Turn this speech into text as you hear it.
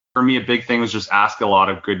For me, a big thing was just ask a lot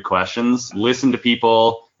of good questions, listen to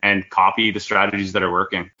people, and copy the strategies that are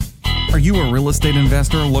working. Are you a real estate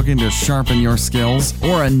investor looking to sharpen your skills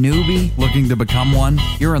or a newbie looking to become one?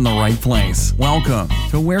 You're in the right place. Welcome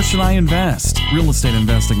to Where Should I Invest? Real Estate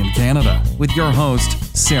Investing in Canada with your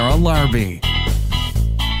host, Sarah Larby.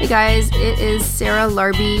 Hey guys, it is Sarah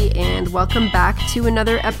Larby and welcome back to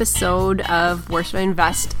another episode of Where Should I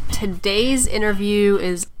Invest? Today's interview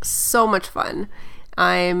is so much fun.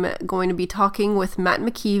 I'm going to be talking with Matt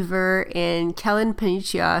McKeever and Kellan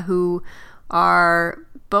Paniccia, who are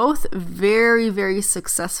both very, very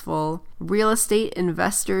successful real estate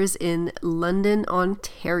investors in London,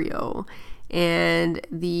 Ontario. And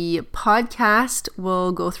the podcast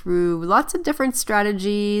will go through lots of different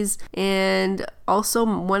strategies and also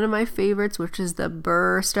one of my favorites, which is the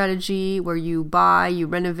BRRR strategy, where you buy, you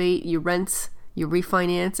renovate, you rent, you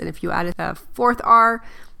refinance, and if you add a fourth R,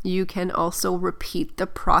 you can also repeat the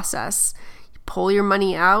process. You pull your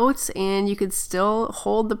money out and you can still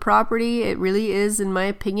hold the property. It really is, in my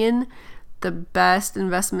opinion, the best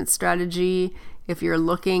investment strategy if you're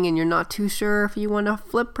looking and you're not too sure if you want to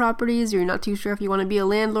flip properties, or you're not too sure if you want to be a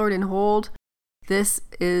landlord and hold. This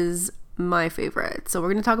is my favorite. So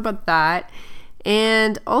we're going to talk about that.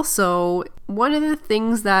 And also, one of the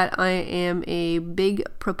things that I am a big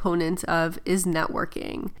proponent of is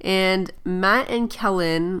networking. And Matt and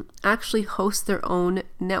Kellan actually host their own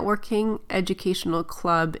networking educational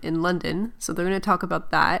club in London. So they're going to talk about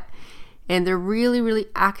that. And they're really, really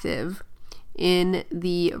active in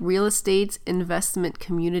the real estate investment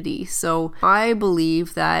community. So I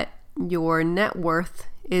believe that your net worth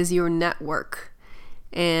is your network.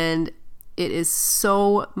 And it is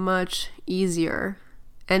so much easier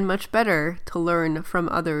and much better to learn from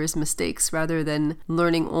others' mistakes rather than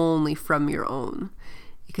learning only from your own.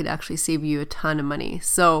 It could actually save you a ton of money.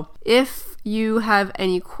 So if you have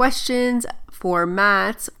any questions for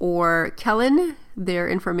Matt or Kellan, their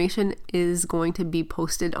information is going to be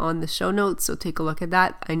posted on the show notes, so take a look at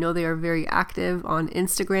that. I know they are very active on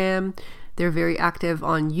Instagram. They're very active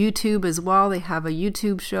on YouTube as well. They have a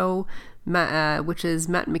YouTube show, which is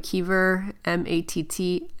Matt McKeever,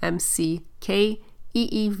 MattMckeever,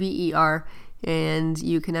 and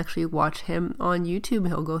you can actually watch him on YouTube.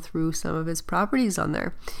 He'll go through some of his properties on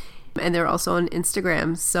there. And they're also on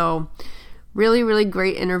Instagram. So really, really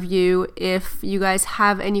great interview. If you guys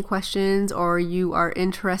have any questions or you are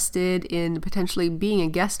interested in potentially being a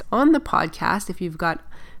guest on the podcast, if you've got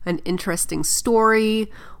an interesting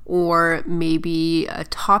story or maybe a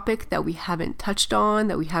topic that we haven't touched on,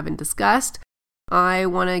 that we haven't discussed, I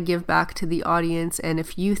want to give back to the audience. And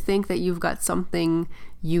if you think that you've got something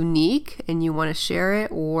unique and you want to share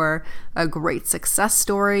it, or a great success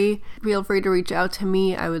story, feel free to reach out to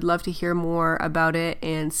me. I would love to hear more about it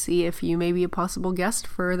and see if you may be a possible guest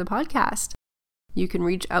for the podcast. You can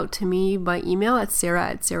reach out to me by email at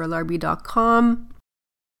sarah@sarahlarby.com,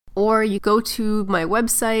 or you go to my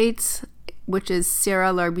website, which is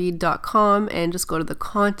sarahlarby.com, and just go to the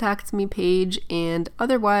contact me page. And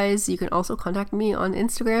otherwise, you can also contact me on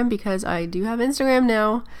Instagram, because I do have Instagram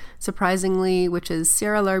now, surprisingly, which is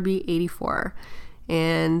sarahlarby84.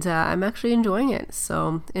 And I'm actually enjoying it.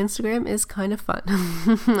 So Instagram is kind of fun.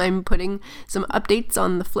 I'm putting some updates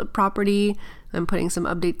on the flip property. I'm putting some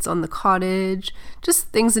updates on the cottage, just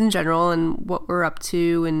things in general and what we're up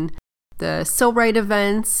to, and the So Right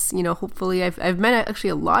events. You know, hopefully I've met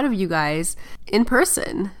actually a lot of you guys in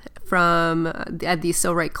person from at the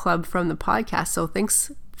So Right Club from the podcast. So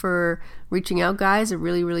thanks for reaching out, guys. I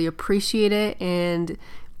really, really appreciate it. And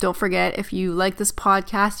don't forget, if you like this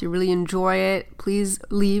podcast, you really enjoy it, please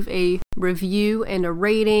leave a review and a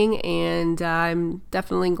rating. And I'm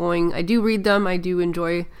definitely I do read them. I do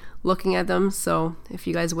enjoy looking at them. So if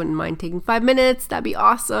you guys wouldn't mind taking 5 minutes, that'd be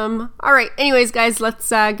awesome. All right. Anyways, guys, let's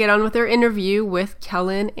get on with our interview with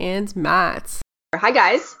Kellan and Matt. Hi,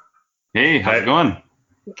 guys. Hey, how's it going?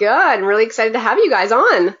 Good. I'm really excited to have you guys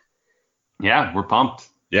on. Yeah, we're pumped.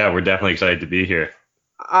 Yeah, we're definitely excited to be here.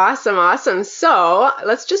 Awesome. So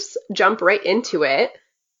let's just jump right into it.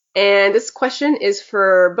 And this question is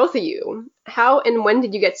for both of you. How and when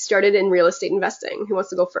did you get started in real estate investing? Who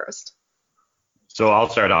wants to go first? So I'll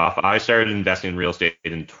start off. I started investing in real estate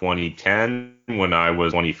in 2010 when I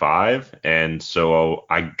was 25. And so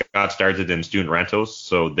I got started in student rentals.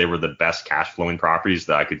 So they were the best cash flowing properties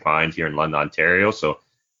that I could find here in London, Ontario. So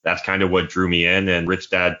that's kind of what drew me in. And Rich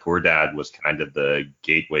Dad, Poor Dad was kind of the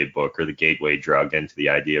gateway book, or the gateway drug into the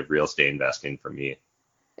idea of real estate investing for me.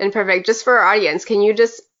 And perfect. Just for our audience, can you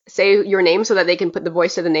just say your name so that they can put the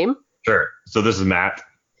voice to the name? Sure. So this is Matt.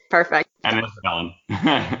 Perfect. And it's Kellan.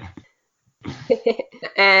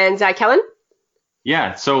 And Kellan?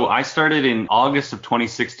 Yeah, so I started in August of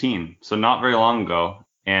 2016, so not very long ago.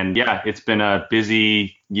 And yeah, it's been a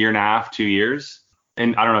busy year and a half, 2 years.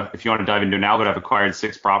 And I don't know if you want to dive into it now, but I've acquired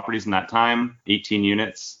 6 properties in that time, 18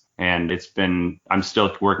 units, and I'm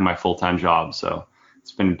still working my full-time job. So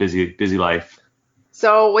it's been a busy life.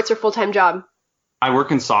 So what's your full-time job? I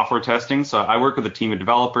work in software testing. So I work with a team of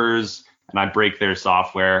developers and I break their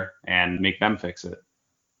software and make them fix it.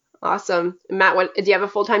 Awesome. Matt, do you have a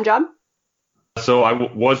full-time job? So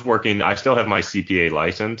was working, I still have my CPA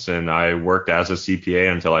license, and I worked as a CPA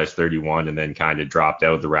until I was 31 and then kind of dropped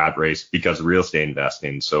out of the rat race because of real estate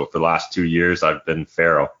investing. So for the last 2 years, I've been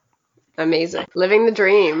feral. Amazing. Living the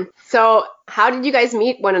dream. So how did you guys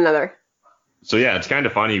meet one another? So yeah, it's kind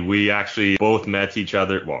of funny. We actually both met each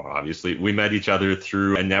other. Well, obviously, we met each other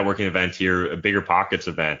through a networking event here, a Bigger Pockets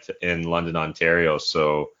event in London, Ontario.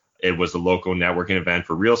 So it was a local networking event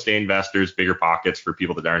for real estate investors. Bigger Pockets, for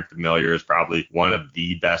people that aren't familiar, is probably one of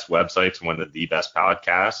the best websites, one of the best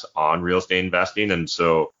podcasts on real estate investing. And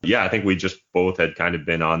so, yeah, I think we just both had kind of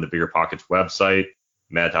been on the Bigger Pockets website,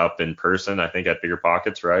 met up in person, I think at Bigger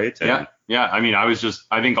Pockets, right? And Yeah. I mean, I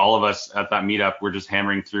think all of us at that meetup were just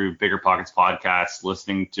hammering through Bigger Pockets podcasts,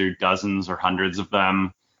 listening to dozens or hundreds of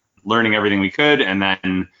them, learning everything we could. And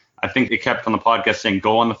then I think it kept on the podcast saying,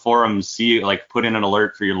 go on the forums, put in an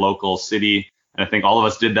alert for your local city. And I think all of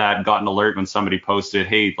us did that, got an alert when somebody posted,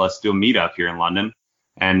 hey, let's do a meetup here in London.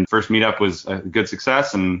 And first meetup was a good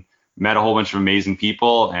success and met a whole bunch of amazing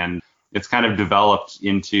people. And it's kind of developed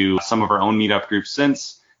into some of our own meetup groups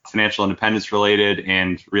since, financial independence related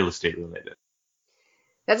and real estate related.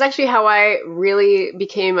 That's actually how I really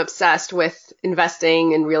became obsessed with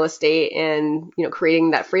investing in real estate and,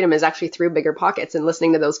 creating that freedom is actually through Bigger Pockets and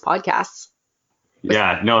listening to those podcasts.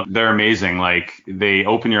 Yeah, no, they're amazing. Like they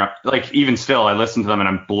open even still, I listen to them and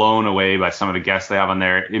I'm blown away by some of the guests they have on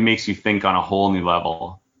there. It makes you think on a whole new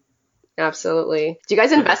level. Absolutely. Do you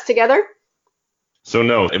guys invest together? So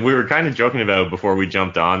no, we were kind of joking about it before we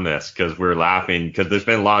jumped on this because we were laughing because there's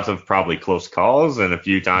been lots of probably close calls and a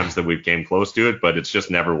few times that we came close to it, but it's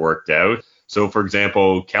just never worked out. So for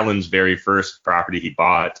example, Kellan's very first property he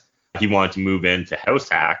bought, he wanted to move into house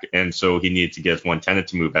hack, and so he needed to get his one tenant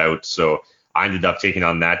to move out. So I ended up taking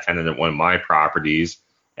on that tenant at one of my properties.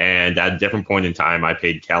 And at a different point in time, I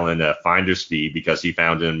paid Kellan a finder's fee because he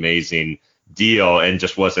found an amazing deal and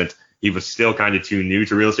he was still kind of too new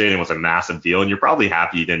to real estate and it was a massive deal. And you're probably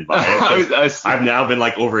happy you didn't buy it. I've now been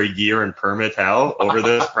like over a year in permit hell over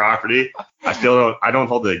this property. I don't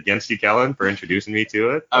hold it against you, Kellan, for introducing me to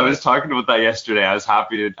it. I was talking about that yesterday.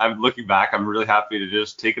 I'm looking back, I'm really happy to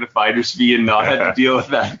just take a finder's fee and not have to deal with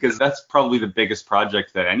that because that's probably the biggest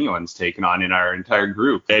project that anyone's taken on in our entire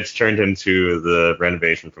group. It's turned into the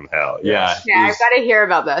renovation from hell. Yes. Yeah, I've got to hear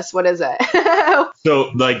about this. What is it?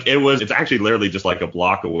 So it's actually literally just like a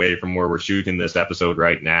block away from where we're shooting this episode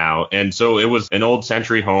right now. And so it was an old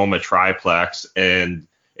century home, a triplex, and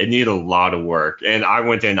it needed a lot of work. And I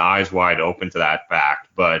went in eyes wide open to that fact,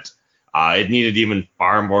 but it needed even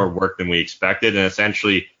far more work than we expected. And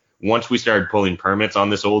essentially, once we started pulling permits on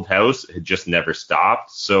this old house, it just never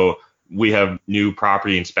stopped. So we have new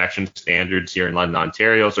property inspection standards here in London,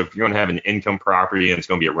 Ontario. So if you're going to have an income property and it's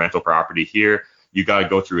going to be a rental property here, you got to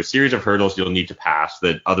go through a series of hurdles you'll need to pass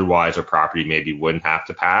that otherwise a property maybe wouldn't have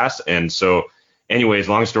to pass. And so anyways,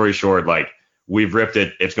 long story short, we've ripped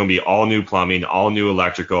it. It's going to be all new plumbing, all new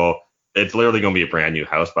electrical. It's literally going to be a brand new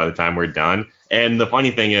house by the time we're done. And the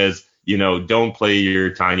funny thing is, don't play your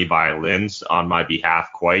tiny violins on my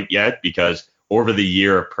behalf quite yet, because over the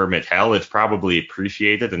year of permit hell, it's probably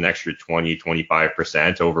appreciated an extra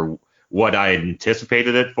 20-25% over what I had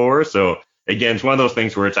anticipated it for. So again, it's one of those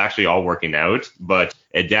things where it's actually all working out, but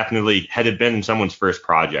it definitely, had it been someone's first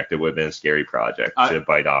project, it would have been a scary project to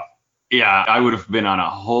bite off. Yeah, I would have been on a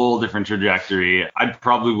whole different trajectory. I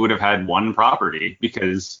probably would have had one property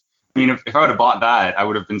because, if I would have bought that, I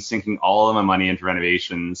would have been sinking all of my money into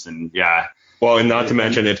renovations and yeah. Well, and not to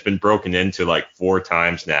mention it's been broken into 4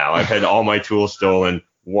 times now. I've had all my tools stolen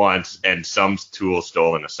once and some tools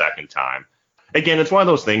stolen a second time. Again, it's one of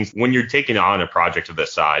those things when you're taking on a project of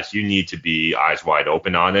this size, you need to be eyes wide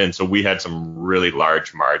open on it. And so we had some really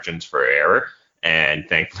large margins for error. And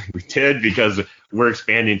thankfully we did because we're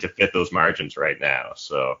expanding to fit those margins right now.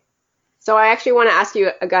 So I actually want to ask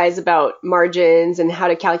you guys about margins and how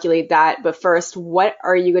to calculate that. But first, what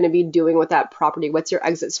are you going to be doing with that property? What's your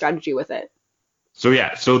exit strategy with it?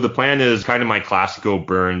 So the plan is kind of my classical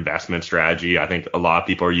BRRRR investment strategy. I think a lot of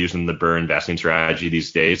people are using the BRRRR investing strategy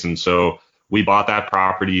these days. And so we bought that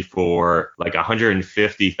property for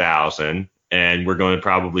 $150,000 and we're going to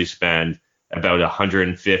probably spend about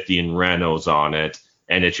 $150 in renos on it.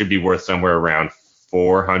 And it should be worth somewhere around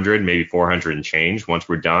 400, maybe 400 and change once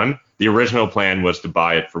we're done. The original plan was to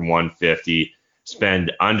buy it for 150,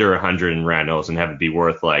 spend under 100 in rentals, and have it be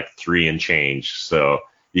worth like 3 and change. So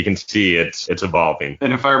you can see it's evolving.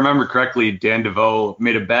 And if I remember correctly, Dan DeVoe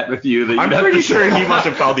made a bet with you that I'm pretty sure he must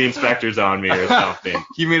have called the inspectors on me or something.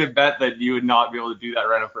 He made a bet that you would not be able to do that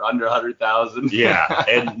rental for under 100,000. Yeah,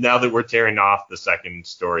 and now that we're tearing off the second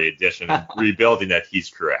story addition and rebuilding it, he's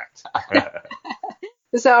correct.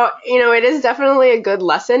 So, it is definitely a good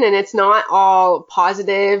lesson, and it's not all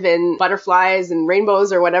positive and butterflies and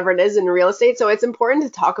rainbows or whatever it is in real estate. So it's important to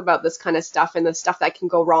talk about this kind of stuff and the stuff that can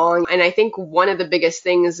go wrong. And I think one of the biggest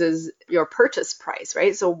things is your purchase price,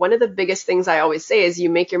 right? So one of the biggest things I always say is you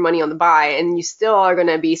make your money on the buy, and you still are going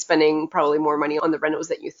to be spending probably more money on the rentals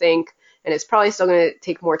that you think. And it's probably still going to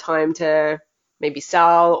take more time to maybe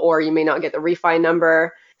sell, or you may not get the refi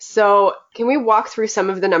number. So can we walk through some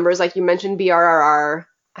of the numbers? Like you mentioned BRRR.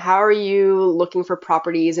 How are you looking for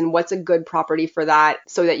properties, and what's a good property for that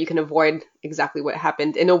so that you can avoid exactly what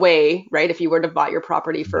happened in a way, right? If you were to buy your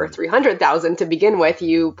property for $300,000 to begin with,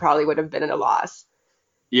 you probably would have been at a loss.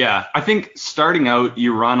 Yeah, I think starting out,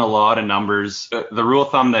 you run a lot of numbers. The rule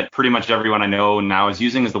of thumb that pretty much everyone I know now is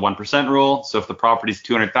using is the 1% rule. So if the property's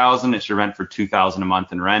 $200,000, it should rent for $2,000 a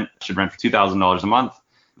month in rent. It should rent for $2,000 a month.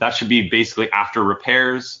 That should be basically after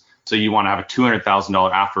repairs. So you want to have a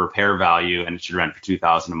 $200,000 after repair value, and it should rent for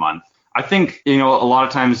 $2,000 a month. I think, a lot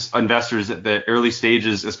of times investors at the early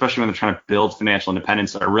stages, especially when they're trying to build financial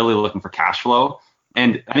independence, are really looking for cash flow.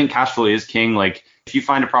 And I think cash flow is king. Like if you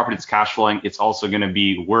find a property that's cash flowing, it's also going to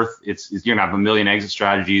be worth, you're going to have a million exit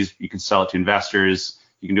strategies. You can sell it to investors.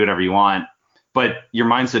 You can do whatever you want. But your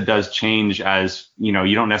mindset does change as, you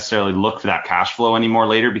don't necessarily look for that cash flow anymore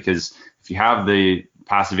later, because if you have the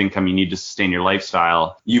passive income you need to sustain your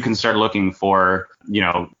lifestyle, you can start looking for,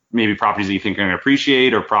 maybe properties that you think are going to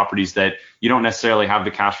appreciate, or properties that you don't necessarily have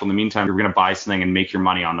the cash flow in the meantime. You're going to buy something and make your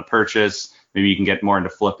money on the purchase. Maybe you can get more into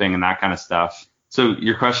flipping and that kind of stuff. So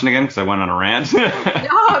your question again, because I went on a rant.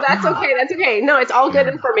 No, that's okay. That's okay. No, it's all good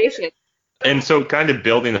information. And so kind of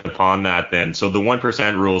building upon that then, so the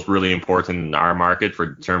 1% rule is really important in our market for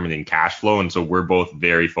determining cash flow. And so we're both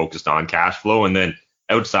very focused on cash flow. And then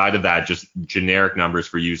outside of that, just generic numbers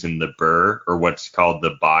for using the BRRRR, or what's called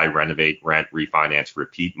the buy, renovate, rent, refinance,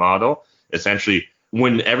 repeat model. Essentially,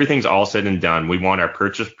 when everything's all said and done, we want our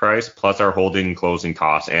purchase price plus our holding and closing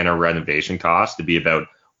costs and our renovation costs to be about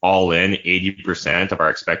all in 80% of our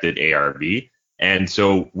expected ARV. And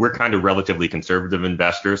so we're kind of relatively conservative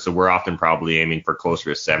investors. So we're often probably aiming for closer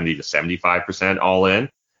to 70 to 75% all in.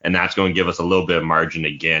 And that's going to give us a little bit of margin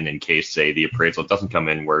again in case, say, the appraisal doesn't come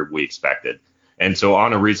in where we expected. And so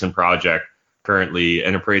on a recent project, currently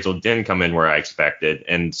an appraisal didn't come in where I expected.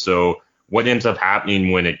 And so what ends up happening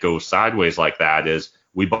when it goes sideways like that is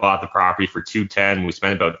we bought the property for $210,000. We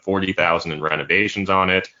spent about $40,000 in renovations on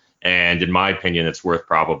it. And in my opinion, it's worth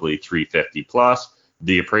probably $350,000 plus.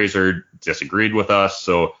 The appraiser disagreed with us.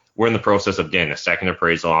 So we're in the process of getting a second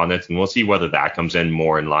appraisal on it, and we'll see whether that comes in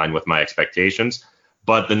more in line with my expectations.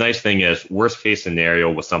 But the nice thing is, worst case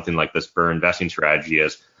scenario with something like this BRRRR investing strategy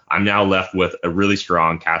is I'm now left with a really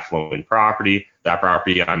strong cash flowing property. That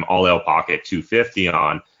property I'm all out pocket $250,000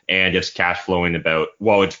 on, and it's cash flowing it's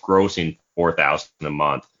grossing $4,000 a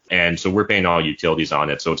month. And so we're paying all utilities on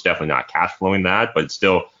it. So it's definitely not cash flowing that, but it's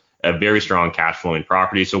still a very strong cash flowing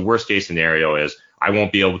property. So worst case scenario is I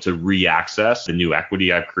won't be able to re-access the new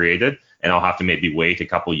equity I've created, and I'll have to maybe wait a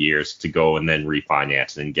couple years to go and then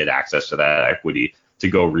refinance and get access to that equity to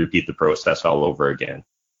go repeat the process all over again.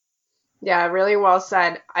 Yeah, really well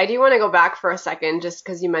said. I do want to go back for a second, just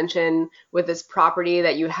because you mentioned with this property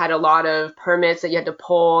that you had a lot of permits that you had to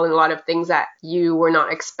pull and a lot of things that you were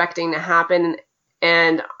not expecting to happen.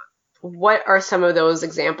 And what are some of those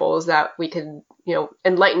examples that we could,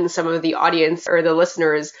 enlighten some of the audience or the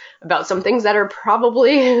listeners about some things that are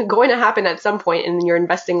probably going to happen at some point in your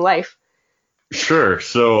investing life? Sure.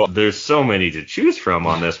 So there's so many to choose from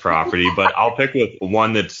on this property, but I'll pick with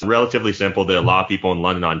one that's relatively simple that a lot of people in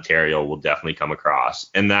London, Ontario will definitely come across.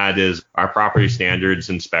 And that is our property standards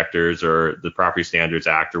inspectors, or the Property Standards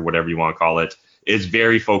Act, or whatever you want to call it, is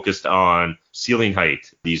very focused on ceiling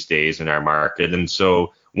height these days in our market. And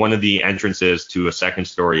so one of the entrances to a second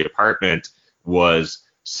story apartment was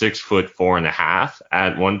 6'4.5"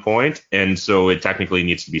 at one point. And so it technically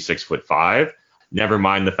needs to be 6'5". Never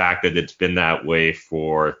mind the fact that it's been that way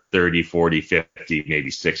for 30, 40, 50,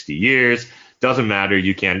 maybe 60 years. Doesn't matter.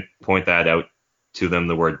 You can't point that out to them,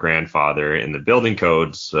 the word grandfather, in the building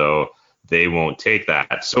code, so they won't take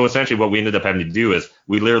that. So essentially what we ended up having to do is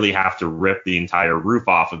we literally have to rip the entire roof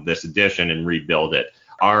off of this addition and rebuild it.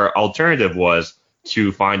 Our alternative was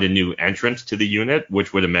to find a new entrance to the unit,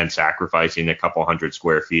 which would have meant sacrificing a couple hundred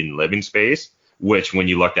square feet in living space, which when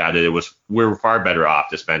you looked at it, we were far better off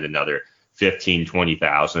to spend another 15,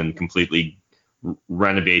 20,000 completely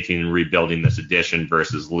renovating and rebuilding this addition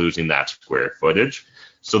versus losing that square footage.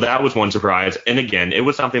 So that was one surprise. And again, it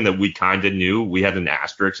was something that we kind of knew. We had an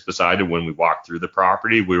asterisk beside it when we walked through the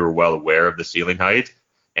property. We were well aware of the ceiling height,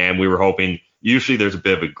 and we were hoping, usually there's a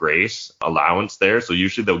bit of a grace allowance there. So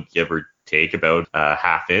usually they'll give or take about a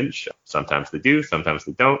half inch. Sometimes they do, sometimes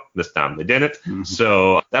they don't. This time they didn't. Mm-hmm.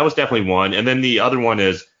 So that was definitely one. And then the other one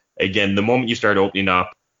is, again, the moment you start opening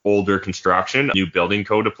up older construction, new building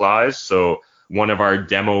code applies. So one of our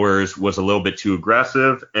demoers was a little bit too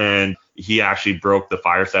aggressive, and he actually broke the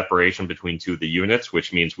fire separation between two of the units,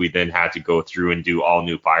 which means we then had to go through and do all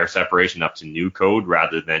new fire separation up to new code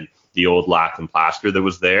rather than the old lath and plaster that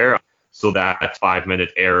was there. So that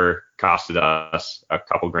 5-minute error costed us a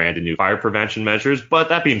couple grand in new fire prevention measures. But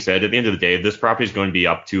that being said, at the end of the day, this property is going to be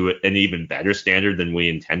up to an even better standard than we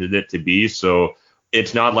intended it to be. So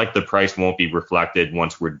it's not like the price won't be reflected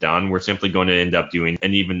once we're done. We're simply going to end up doing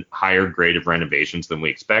an even higher grade of renovations than we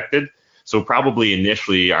expected. So probably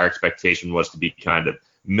initially our expectation was to be kind of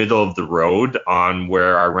middle of the road on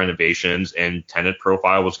where our renovations and tenant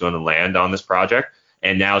profile was going to land on this project.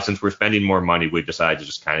 And now since we're spending more money, we've decided to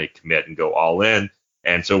just kind of commit and go all in.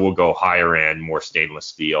 And so we'll go higher end, more stainless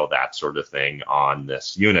steel, that sort of thing on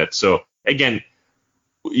this unit. So again,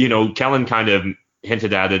 Kellan kind of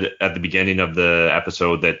hinted at it at the beginning of the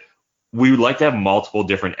episode that we would like to have multiple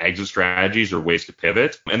different exit strategies or ways to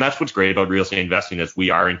pivot. And that's what's great about real estate investing is we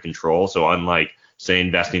are in control. So unlike, say,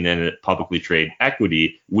 investing in a publicly traded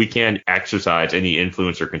equity, we can't exercise any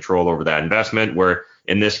influence or control over that investment, where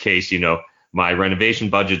in this case, my renovation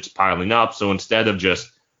budget's piling up. So instead of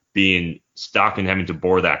just being stuck and having to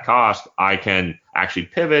bore that cost, I can actually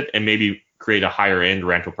pivot and maybe create a higher end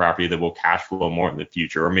rental property that will cash flow more in the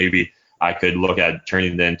future. Or maybe I could look at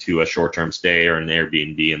turning it into a short-term stay or an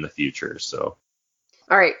Airbnb in the future. So.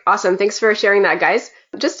 All right. Awesome. Thanks for sharing that, guys.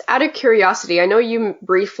 Just out of curiosity, I know you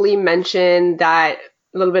briefly mentioned that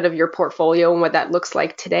a little bit of your portfolio and what that looks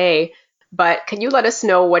like today, but can you let us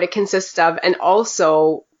know what it consists of and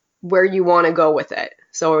also where you want to go with it?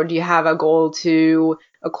 So do you have a goal to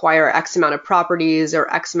acquire X amount of properties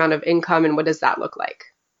or X amount of income, and what does that look like?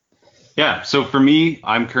 Yeah, so for me,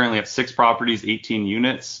 I'm currently at 6 properties, 18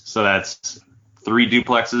 units. So that's 3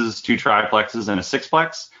 duplexes, 2 triplexes, and a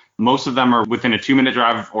 6plex. Most of them are within a 2-minute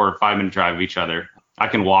drive or a 5-minute drive of each other. I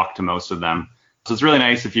can walk to most of them. So it's really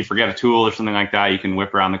nice if you forget a tool or something like that, you can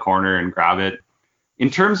whip around the corner and grab it. In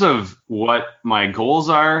terms of what my goals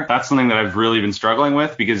are, that's something that I've really been struggling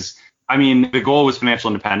with because, the goal was financial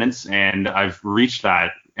independence, and I've reached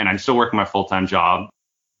that, and I'm still working my full-time job,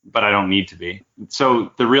 but I don't need to be.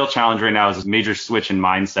 So the real challenge right now is a major switch in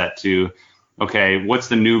mindset to, okay, what's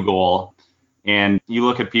the new goal? And you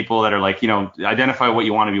look at people that are like, identify what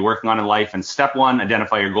you want to be working on in life. And step 1,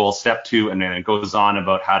 identify your goals. Step 2, and then it goes on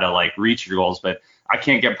about how to reach your goals. But I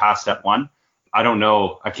can't get past step 1. I don't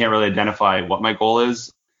know. I can't really identify what my goal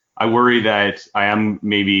is. I worry that I am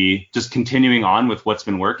maybe just continuing on with what's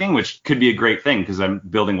been working, which could be a great thing because I'm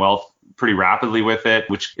building wealth pretty rapidly with it,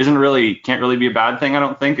 which can't really be a bad thing, I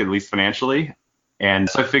don't think, at least financially. And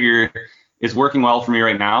so I figure it's working well for me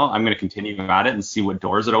right now. I'm going to continue at it and see what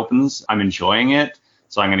doors it opens. I'm enjoying it,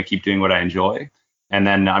 so I'm going to keep doing what I enjoy. And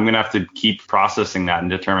then I'm going to have to keep processing that and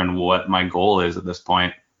determine what my goal is at this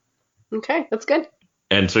point. Okay, that's good.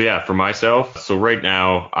 And so, yeah, for myself, so right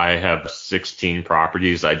now I have 16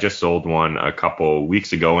 properties. I just sold one a couple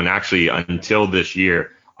weeks ago. And actually, until this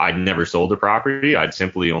year, I'd never sold a property. I'd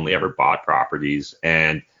simply only ever bought properties.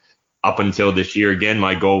 And up until this year, again,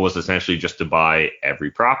 my goal was essentially just to buy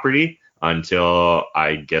every property until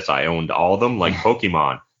I guess I owned all of them, like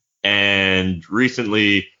Pokemon. And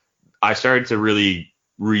recently, I started to really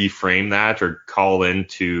reframe that or call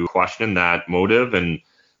into question that motive. And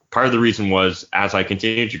part of the reason was, as I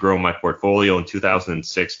continued to grow my portfolio in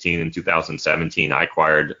 2016 and 2017, I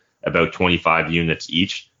acquired about 25 units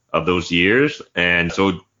each of those years. And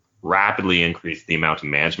so rapidly increased the amount of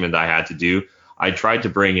management I had to do. I tried to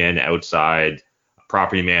bring in outside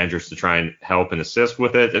property managers to try and help and assist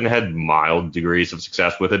with it, and had mild degrees of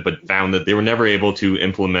success with it, but found that they were never able to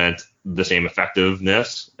implement the same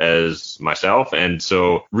effectiveness as myself. And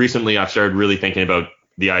so recently I've started really thinking about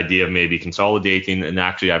the idea of maybe consolidating, and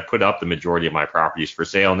actually I've put up the majority of my properties for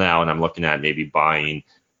sale now, and I'm looking at maybe buying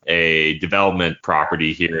a development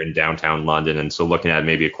property here in downtown London. And so looking at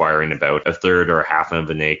maybe acquiring about a third or a half of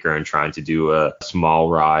an acre and trying to do a small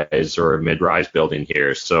rise or a mid-rise building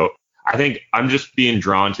here. So I think I'm just being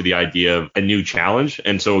drawn to the idea of a new challenge.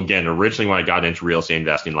 And so again, originally when I got into real estate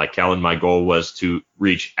investing, like Kellan, my goal was to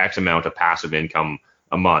reach X amount of passive income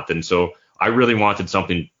a month. And so I really wanted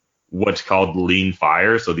something what's called lean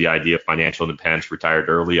fire. So the idea of financial independence, retired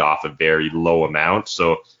early off a very low amount.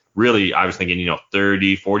 So really I was thinking,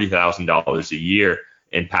 $30,000, $40,000 a year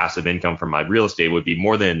in passive income from my real estate would be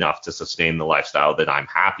more than enough to sustain the lifestyle that I'm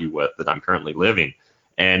happy with, that I'm currently living.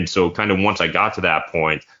 And so kind of once I got to that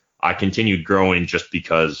point, I continued growing just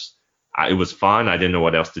because it was fun. I didn't know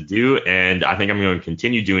what else to do. And I think I'm going to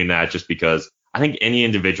continue doing that just because I think any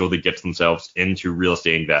individual that gets themselves into real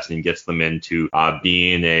estate investing, gets them into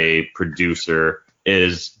being a producer,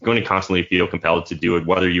 is going to constantly feel compelled to do it,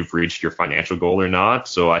 whether you've reached your financial goal or not.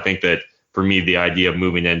 So I think that for me, the idea of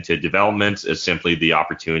moving into developments is simply the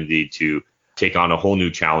opportunity to take on a whole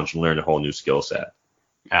new challenge and learn a whole new skill set.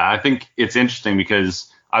 Yeah, I think it's interesting because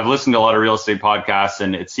I've listened to a lot of real estate podcasts,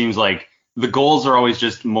 and it seems like the goals are always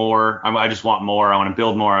just more. I just want more. I want to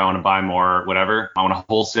build more. I want to buy more, whatever. I want to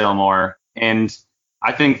wholesale more. And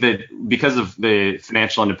I think that because of the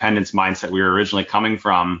financial independence mindset we were originally coming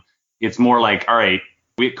from, it's more like, all right,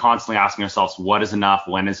 we're constantly asking ourselves, what is enough?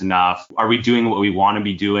 When is enough? Are we doing what we want to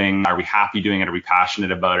be doing? Are we happy doing it? Are we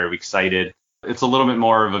passionate about it? Are we excited? It's a little bit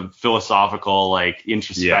more of a philosophical, like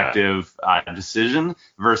introspective decision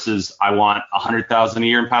versus I want 100,000 a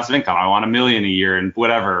year in passive income. I want $1 million a year and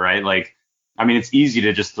whatever, right? Like, I mean, it's easy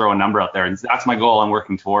to just throw a number out there and that's my goal. I'm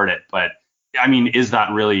working toward it. But I mean, is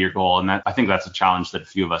that really your goal? And I think that's a challenge that a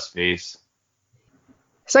few of us face.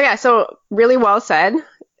 So really well said.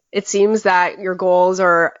 It seems that your goals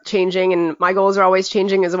are changing and my goals are always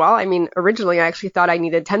changing as well. I mean, originally I actually thought I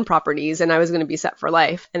needed 10 properties and I was going to be set for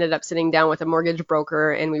life. Ended up sitting down with a mortgage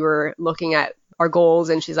broker and we were looking at our goals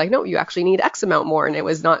and she's like, no, you actually need X amount more. And it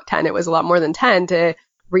was not 10. It was a lot more than 10 to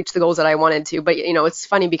reach the goals that I wanted to. But, it's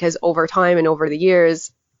funny because over time and over the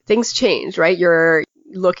years, things change, right? You're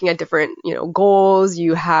looking at different, goals.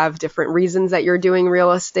 You have different reasons that you're doing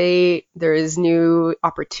real estate. There is new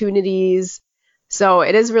opportunities. So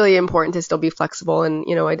it is really important to still be flexible. And,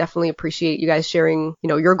 I definitely appreciate you guys sharing,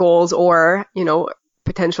 your goals or,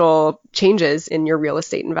 potential changes in your real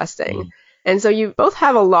estate investing. Mm. And so you both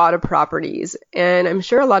have a lot of properties. And I'm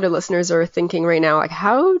sure a lot of listeners are thinking right now, like,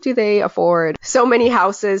 how do they afford so many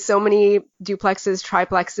houses, so many duplexes,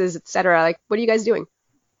 triplexes, et cetera? Like, what are you guys doing?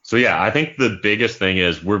 So yeah, I think the biggest thing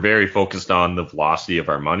is we're very focused on the velocity of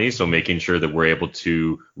our money. So making sure that we're able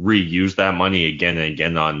to reuse that money again and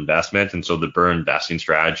again on investment. And so the BRRRR investing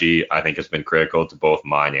strategy, I think, has been critical to both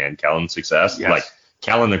mine and Kellan's success. Yes. Like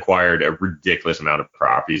Kellan acquired a ridiculous amount of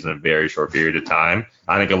properties in a very short period of time.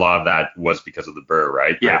 I think a lot of that was because of the BRRRR,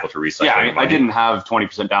 right? Yeah. Able to recycle I didn't have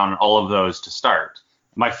 20% down on all of those to start.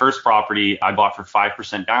 My first property I bought for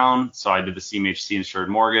 5% down. So I did the CMHC insured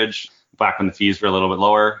mortgage back when the fees were a little bit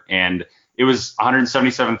lower, and it was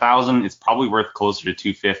 $177,000. It's probably worth closer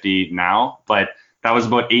to $250 now, but that was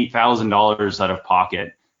about $8,000 out of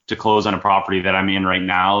pocket to close on a property that I'm in right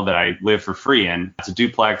now that I live for free in. It's a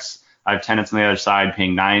duplex. I have tenants on the other side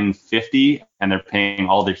paying $950, and they're paying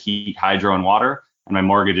all their heat, hydro, and water. And my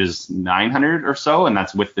mortgage is $900 or so, and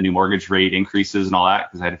that's with the new mortgage rate increases and all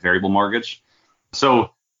that because I had a variable mortgage.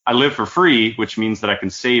 So I live for free, which means that I can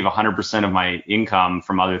save 100% of my income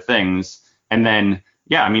from other things. And then,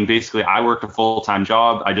 basically I worked a full-time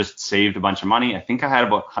job. I just saved a bunch of money. I think I had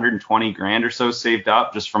about 120 grand or so saved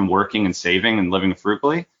up just from working and saving and living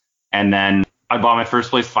frugally. And then I bought my first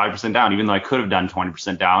place 5% down, even though I could have done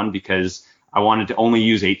 20% down because I wanted to only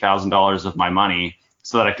use $8,000 of my money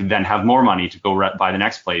so that I could then have more money to go buy the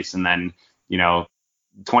next place. And then,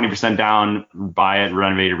 20% down, buy it,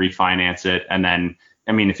 renovate it, refinance it. And then,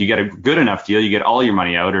 if you get a good enough deal, you get all your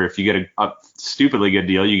money out. Or if you get a stupidly good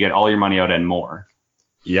deal, you get all your money out and more.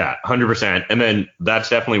 Yeah, 100%. And then that's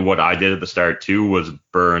definitely what I did at the start too, was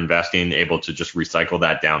BRRRR investing, able to just recycle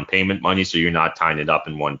that down payment money so you're not tying it up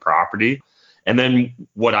in one property. And then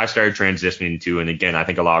what I started transitioning to, and again, I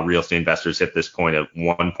think a lot of real estate investors hit this point at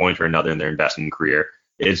one point or another in their investing career,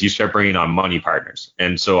 is you start bringing on money partners.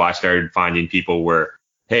 And so I started finding people where,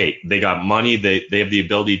 hey, they got money, they have the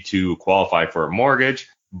ability to qualify for a mortgage,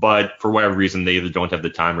 but for whatever reason, they either don't have the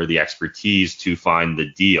time or the expertise to find the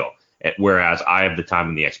deal. Whereas I have the time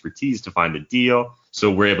and the expertise to find the deal. So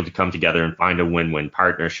we're able to come together and find a win-win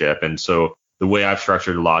partnership. And so the way I've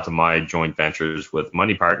structured a lot of my joint ventures with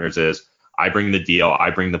money partners is I bring the deal, I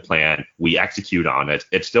bring the plan, we execute on it.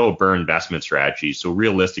 It's still a BRRRR investment strategy. So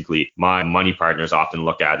realistically, my money partners often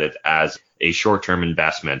look at it as a short-term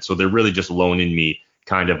investment. So they're really just loaning me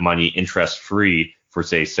kind of money interest-free for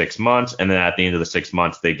say 6 months. And then at the end of the 6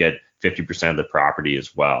 months, they get 50% of the property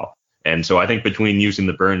as well. And so I think between using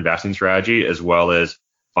the BRRRR investing strategy as well as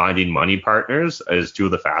finding money partners is two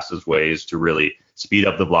of the fastest ways to really speed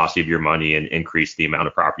up the velocity of your money and increase the amount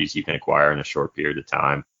of properties you can acquire in a short period of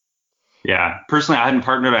time. Yeah, personally, I hadn't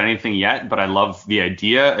partnered on anything yet, but I love the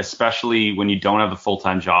idea, especially when you don't have a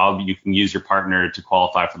full-time job. You can use your partner to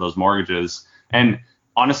qualify for those mortgages. And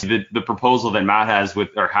honestly, the proposal that Matt has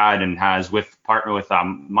with partner with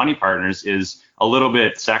money partners is a little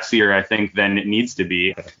bit sexier, I think, than it needs to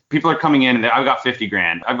be. People are coming in and I've got 50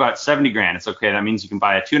 grand, I've got 70 grand. It's okay. That means you can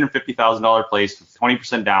buy a $250,000 place with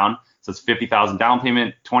 20% down. So it's 50,000 down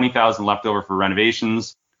payment, 20,000 left over for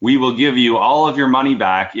renovations. We will give you all of your money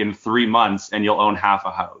back in 3 months and you'll own half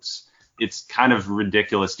a house. It's kind of a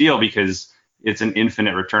ridiculous deal because it's an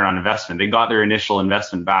infinite return on investment. They got their initial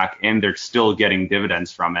investment back and they're still getting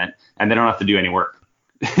dividends from it and they don't have to do any work.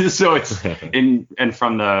 So it's and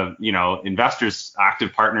from the, investors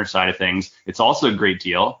active partner side of things, it's also a great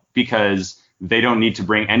deal because they don't need to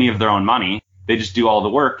bring any of their own money. They just do all the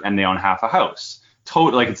work and they own half a house.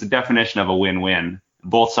 It's a definition of a win-win.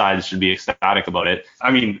 Both sides should be ecstatic about it.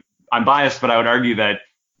 I mean, I'm biased, but I would argue that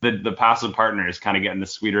the passive partner is kind of getting the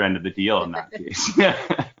sweeter end of the deal in that case.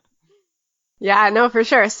 Yeah, no, for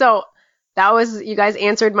sure. So you guys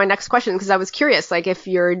answered my next question because I was curious, like if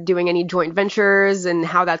you're doing any joint ventures and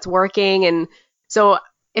how that's working. And so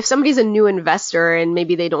if somebody's a new investor and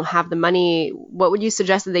maybe they don't have the money, what would you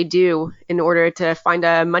suggest that they do in order to find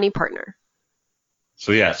a money partner?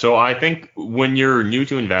 So I think when you're new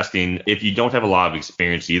to investing, if you don't have a lot of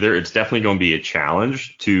experience either, it's definitely going to be a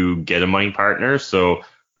challenge to get a money partner. So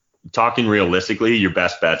talking realistically, your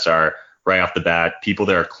best bets are right off the bat, people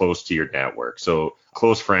that are close to your network. So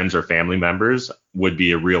close friends or family members would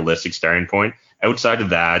be a realistic starting point. Outside of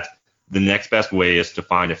that, the next best way is to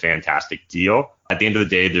find a fantastic deal. At the end of the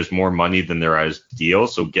day, there's more money than there is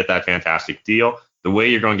deals. So get that fantastic deal. The way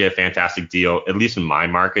you're going to get a fantastic deal, at least in my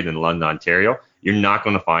market in London, Ontario, you're not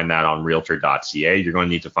going to find that on realtor.ca. You're going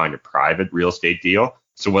to need to find a private real estate deal.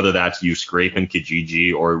 So whether that's you scraping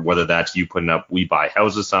Kijiji or whether that's you putting up We Buy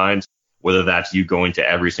Houses signs, whether that's you going to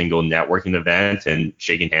every single networking event and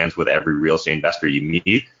shaking hands with every real estate investor you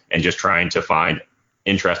meet and just trying to find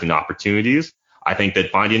interesting opportunities, I think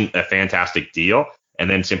that finding a fantastic deal and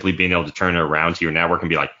then simply being able to turn it around to your network and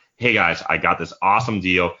be like, hey guys, I got this awesome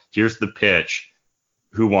deal. Here's the pitch.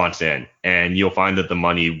 Who wants in? And you'll find that the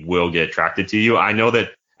money will get attracted to you. I know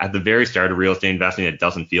that at the very start of real estate investing, it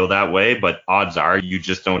doesn't feel that way, but odds are you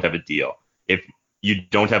just don't have a deal. If you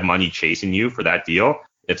don't have money chasing you for that deal,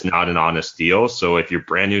 it's not an honest deal. So if you're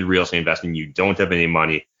brand new to real estate investing, you don't have any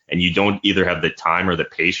money and you don't either have the time or the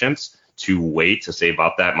patience to wait to save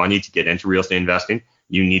up that money to get into real estate investing,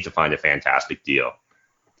 you need to find a fantastic deal.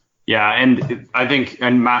 Yeah, and I think,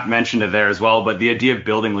 and Matt mentioned it there as well, but the idea of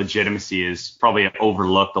building legitimacy is probably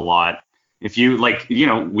overlooked a lot. If you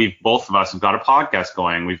both of us have got a podcast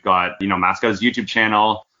going. We've got, Matt's got his YouTube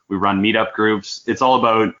channel. We run meetup groups. It's all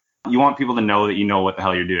about, you want people to know that you know what the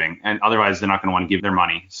hell you're doing, and otherwise they're not going to want to give their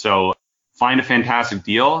money. So find a fantastic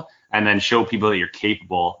deal and then show people that you're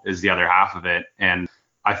capable is the other half of it. And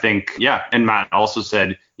I think, and Matt also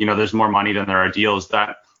said, there's more money than there are deals.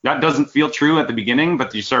 That doesn't feel true at the beginning,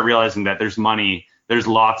 but you start realizing that there's money, there's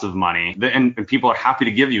lots of money, and people are happy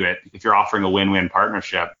to give you it if you're offering a win-win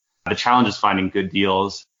partnership. The challenge is finding good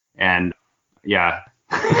deals, and yeah.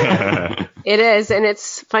 It is, and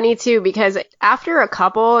it's funny too, because after a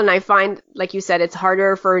couple, and I find, like you said, it's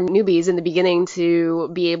harder for newbies in the beginning to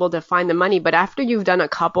be able to find the money, but after you've done a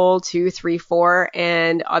couple, 2, 3, 4,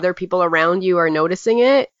 and other people around you are noticing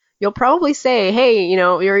it, you'll probably say, hey,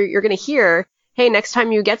 you're going to hear, hey, next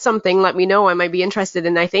time you get something, let me know. I might be interested.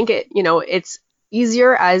 And I think it's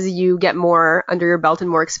easier as you get more under your belt and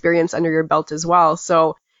more experience under your belt as well.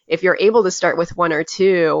 So if you're able to start with 1 or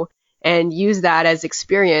 2 and use that as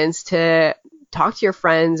experience to talk to your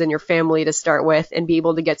friends and your family to start with and be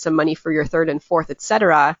able to get some money for your 3rd and 4th,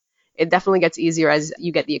 etc., it definitely gets easier as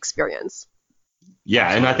you get the experience.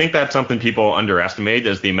 Yeah, and I think that's something people underestimate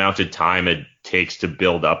is the amount of time it takes to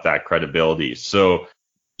build up that credibility. So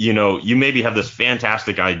you maybe have this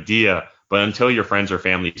fantastic idea, but until your friends or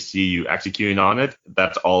family see you executing on it,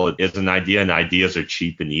 that's all it is, an idea, and ideas are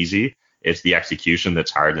cheap and easy. It's the execution that's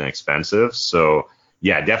hard and expensive. So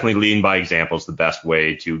yeah, definitely leading by example is the best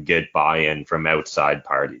way to get buy-in from outside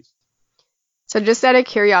parties. So just out of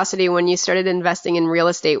curiosity, when you started investing in real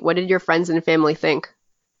estate, what did your friends and family think?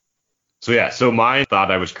 So mine thought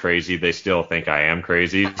I was crazy. They still think I am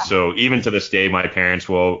crazy. So even to this day, my parents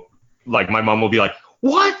will, my mom will be like,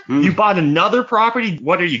 what? You bought another property?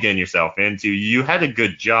 What are you getting yourself into? You had a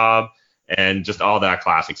good job and just all that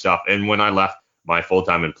classic stuff. And when I left my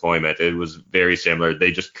full-time employment. It was very similar.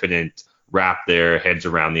 They just couldn't wrap their heads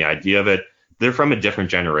around the idea of it. They're from a different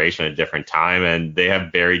generation, a different time, and they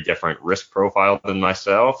have very different risk profile than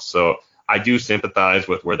myself. So I do sympathize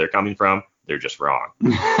with where they're coming from. They're just wrong.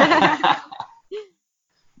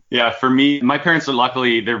 Yeah, for me, my parents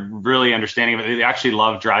are they're really understanding of it. They actually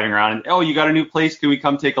love driving around and, oh, you got a new place? Can we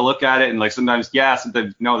come take a look at it? And like sometimes, yeah,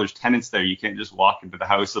 sometimes, no, there's tenants there. You can't just walk into the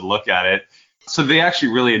house and look at it. So they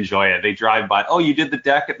actually really enjoy it. They drive by, oh, you did the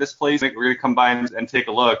deck at this place? We're going to come by and take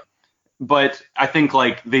a look. But I think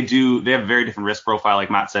like they have a very different risk profile.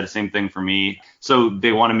 Like Matt said, the same thing for me. So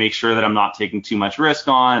they want to make sure that I'm not taking too much risk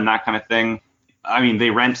on and that kind of thing. I mean, they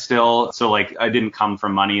rent still, so like I didn't come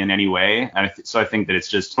from money in any way. And so I think that it's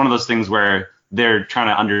just one of those things where they're trying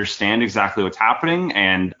to understand exactly what's happening.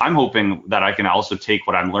 And I'm hoping that I can also take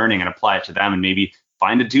what I'm learning and apply it to them and maybe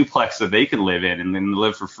find a duplex that they can live in and then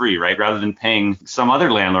live for free, right? Rather than paying some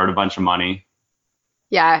other landlord a bunch of money.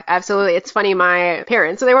 Yeah, absolutely. It's funny. My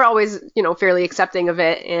parents, so they were always, fairly accepting of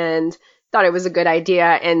it and thought it was a good idea.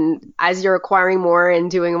 And as you're acquiring more and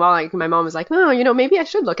doing well, like my mom was like, oh, maybe I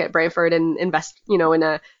should look at Brantford and invest, in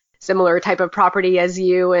a similar type of property as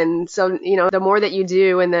you. And so, the more that you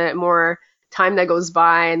do and the more time that goes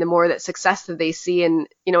by and the more that success that they see, and,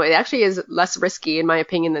 it actually is less risky, in my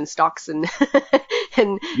opinion, than stocks and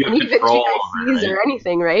and even GICs or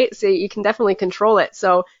anything, right? So you can definitely control it.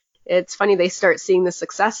 So it's funny they start seeing the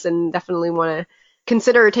success and definitely want to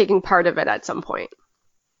consider taking part of it at some point.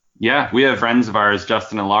 Yeah, we have friends of ours,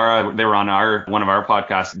 Justin and Laura, they were on one of our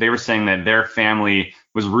podcasts. They were saying that their family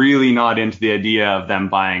was really not into the idea of them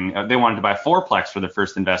buying, they wanted to buy a fourplex for their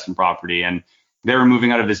first investment property. And they were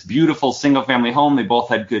moving out of this beautiful single family home. They both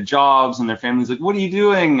had good jobs and their family's like, what are you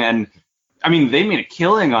doing? And I mean, they made a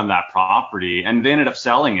killing on that property and they ended up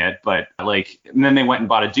selling it. But and then they went and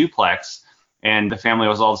bought a duplex. And the family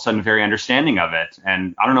was all of a sudden very understanding of it.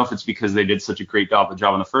 And I don't know if it's because they did such a great job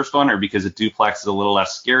on the first one or because a duplex is a little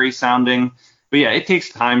less scary sounding. But yeah, it takes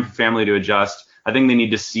time for family to adjust. I think they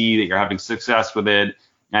need to see that you're having success with it.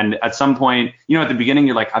 And at some point, at the beginning,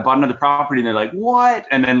 you're like, I bought another property. And they're like, what?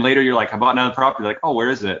 And then later you're like, I bought another property. Like, oh,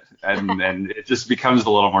 where is it? And it just becomes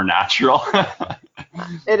a little more natural.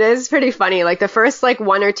 It is pretty funny. Like the first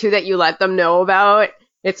one or two that you let them know about,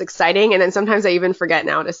 it's exciting. And then sometimes I even forget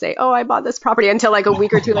now to say, oh, I bought this property until like a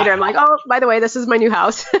week or two later. I'm like, oh, by the way, this is my new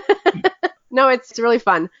house. No, it's really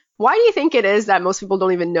fun. Why do you think it is that most people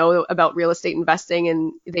don't even know about real estate investing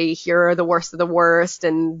and they hear the worst of the worst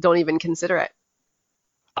and don't even consider it?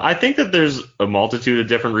 I think that there's a multitude of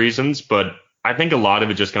different reasons, but I think a lot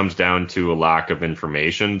of it just comes down to a lack of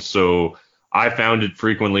information. So I found it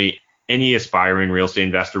frequently any aspiring real estate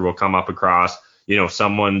investor will come up across,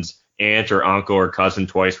 someone's aunt or uncle or cousin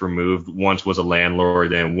twice removed once was a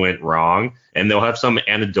landlord and went wrong. And they'll have some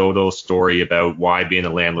anecdotal story about why being a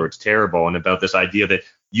landlord's terrible and about this idea that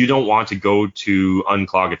you don't want to go to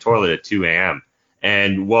unclog a toilet at 2 a.m.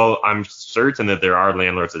 And while I'm certain that there are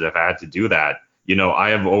landlords that have had to do that, I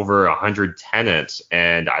have over 100 tenants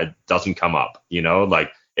and it doesn't come up,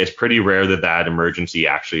 it's pretty rare that emergency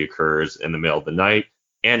actually occurs in the middle of the night.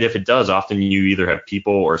 And if it does, often you either have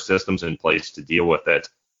people or systems in place to deal with it.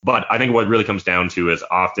 But I think what really comes down to is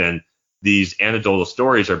often these anecdotal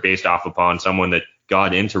stories are based off upon someone that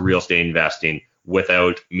got into real estate investing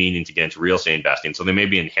without meaning to get into real estate investing. So they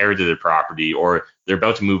maybe inherited a property or they're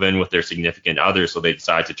about to move in with their significant other. So they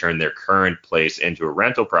decide to turn their current place into a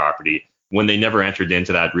rental property when they never entered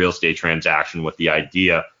into that real estate transaction with the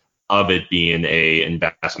idea of it being a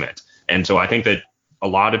investment. And so I think that a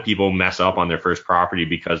lot of people mess up on their first property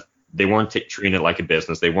because they weren't treating it like a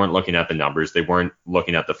business. They weren't looking at the numbers. They weren't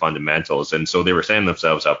looking at the fundamentals. And so they were setting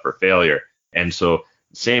themselves up for failure. And so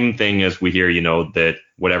same thing as we hear, that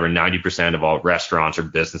whatever 90% of all restaurants or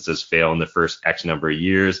businesses fail in the first X number of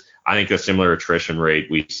years. I think a similar attrition rate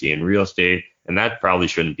we see in real estate, and that probably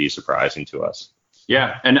shouldn't be surprising to us.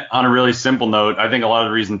 Yeah. And on a really simple note, I think a lot of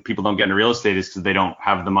the reason people don't get into real estate is because they don't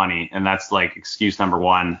have the money. And that's like excuse number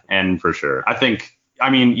one. And for sure,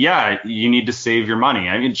 you need to save your money.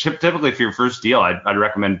 I mean, typically for your first deal, I'd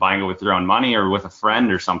recommend buying it with your own money or with a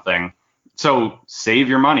friend or something. So save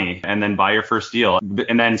your money and then buy your first deal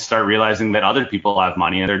and then start realizing that other people have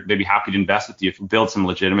money and they'd be happy to invest with you, build some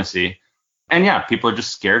legitimacy. And yeah, people are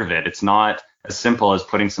just scared of it. It's not as simple as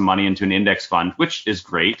putting some money into an index fund, which is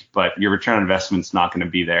great, but your return on investment's not going to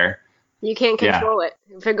be there. You can't control it.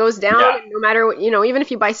 If it goes down, no matter what, even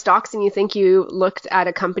if you buy stocks and you think you looked at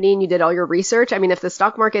a company and you did all your research, I mean, if the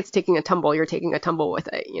stock market's taking a tumble, you're taking a tumble with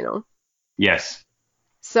it, Yes.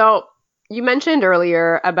 So you mentioned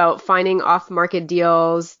earlier about finding off-market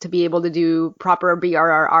deals to be able to do proper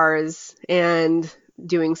BRRRs and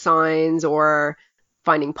doing signs or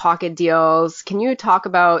finding pocket deals. Can you talk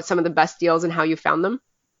about some of the best deals and how you found them?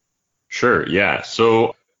 Sure, yeah.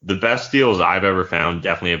 So the best deals I've ever found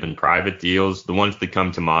definitely have been private deals. The ones that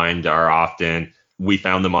come to mind are often we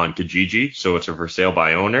found them on Kijiji, so it's a for sale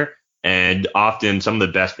by owner. And often some of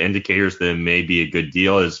the best indicators that it may be a good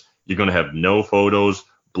deal is you're going to have no photos,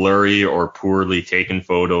 blurry or poorly taken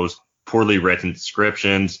photos, poorly written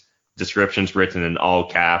descriptions written in all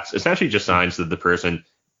caps, essentially just signs that the person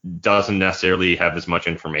doesn't necessarily have as much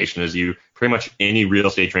information as you. Pretty much any real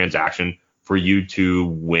estate transaction, for you to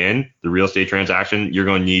win the real estate transaction, you're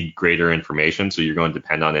going to need greater information. So you're going to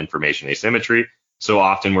depend on information asymmetry. So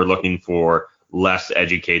often we're looking for less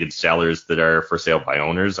educated sellers that are for sale by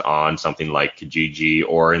owners on something like Kijiji,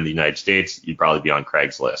 or in the United States, you'd probably be on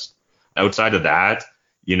Craigslist. Outside of that,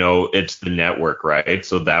 it's the network, right?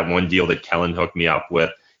 So that one deal that Kellan hooked me up with,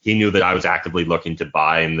 he knew that I was actively looking to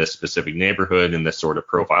buy in this specific neighborhood in this sort of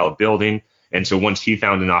profile of building. And so once he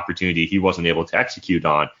found an opportunity he wasn't able to execute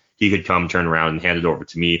on, he could come turn around and hand it over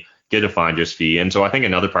to me, get a finder's fee. And so I think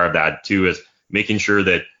another part of that too is making sure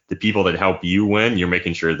that the people that help you win, you're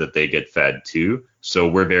making sure that they get fed too. So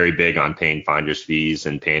we're very big on paying finder's fees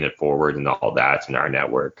and paying it forward and all that in our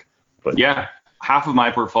network. But yeah, half of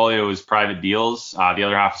my portfolio is private deals. The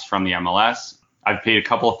other half is from the MLS. I've paid a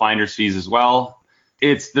couple of finder's fees as well.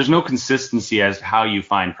 There's no consistency as to how you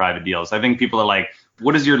find private deals. I think people are like,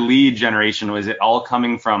 what is your lead generation? Is it all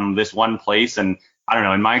coming from this one place? And I don't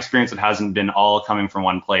know. In my experience, it hasn't been all coming from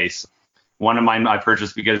one place. One of mine I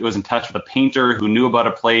purchased because it was in touch with a painter who knew about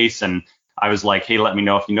a place. And I was like, hey, let me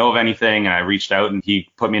know if you know of anything. And I reached out and he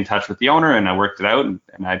put me in touch with the owner and I worked it out and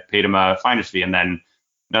I paid him a finder's fee. And then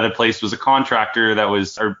another place was a contractor that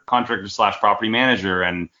was our contractor / property manager.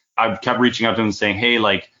 And I kept reaching out to him and saying, hey,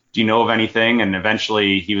 like, do you know of anything? And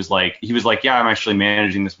eventually he was like, yeah, I'm actually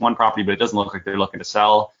managing this one property, but it doesn't look like they're looking to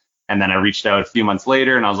sell. And then I reached out a few months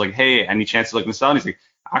later and I was like, hey, any chance you're looking to sell? And he's like,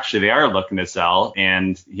 actually, they are looking to sell.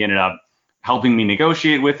 And he ended up helping me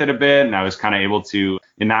negotiate with it a bit. And I was kind of able to,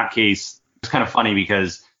 in that case, it's kind of funny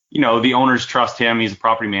because, the owners trust him. He's a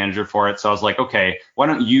property manager for it. So I was like, okay, why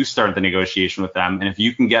don't you start the negotiation with them? And if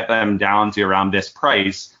you can get them down to around this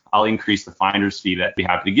price, I'll increase the finder's fee that I'd be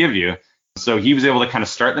happy to give you. So he was able to kind of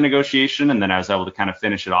start the negotiation and then I was able to kind of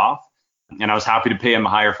finish it off. And I was happy to pay him a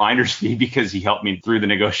higher finder's fee because he helped me through the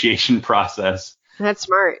negotiation process. That's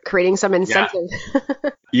smart, creating some incentive.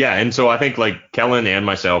 Yeah, and so I think like Kellan and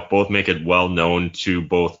myself both make it well known to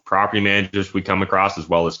both property managers we come across as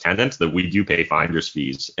well as tenants that we do pay finder's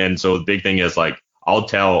fees. And so the big thing is like I'll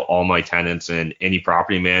tell all my tenants and any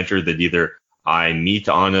property manager that either I meet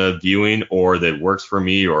on a viewing or that works for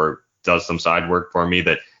me or does some side work for me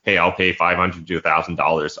that, hey, I'll pay $500 to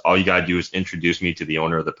 $1,000. All you got to do is introduce me to the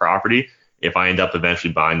owner of the property. If I end up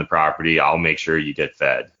eventually buying the property, I'll make sure you get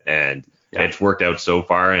fed. And it's worked out so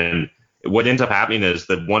far. And what ends up happening is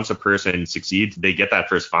that once a person succeeds, they get that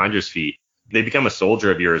first finder's fee. They become a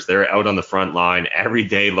soldier of yours. They're out on the front line every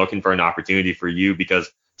day looking for an opportunity for you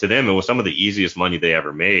because to them, it was some of the easiest money they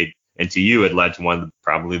ever made. And to you, it led to one of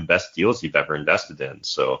probably the best deals you've ever invested in.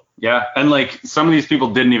 So yeah, and like some of these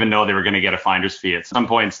people didn't even know they were going to get a finder's fee. At some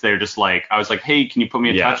points, they're just like, I was like, hey, can you put me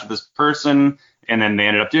in touch with this person? And then they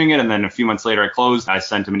ended up doing it. And then a few months later, I closed. I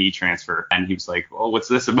sent him an e-transfer, and he was like, oh, what's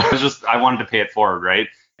this about? I wanted to pay it forward, right?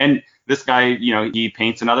 And this guy, he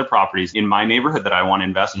paints in other properties in my neighborhood that I want to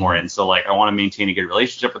invest more in. So like, I want to maintain a good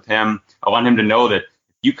relationship with him. I want him to know that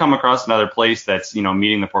if you come across another place that's,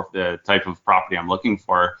 meeting the type of property I'm looking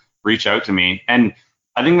for, reach out to me. And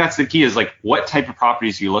I think that's the key is like, what type of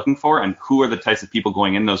properties are you looking for and who are the types of people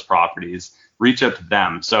going in those properties? Reach out to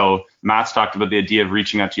them. So Matt's talked about the idea of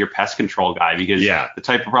reaching out to your pest control guy because the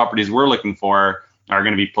type of properties we're looking for are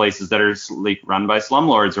going to be places that are like run by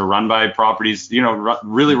slumlords or run by properties,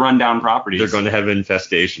 really run down properties. They're going to have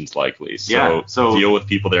infestations likely. So deal with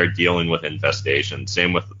people that are dealing with infestations.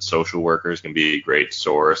 Same with social workers can be a great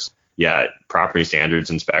source. Yeah, property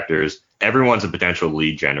standards inspectors. Everyone's a potential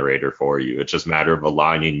lead generator for you. It's just a matter of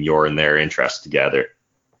aligning your and their interests together.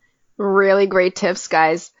 Really great tips,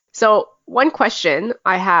 guys. So one question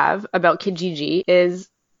I have about Kijiji is,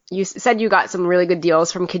 you said you got some really good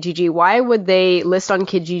deals from Kijiji. Why would they list on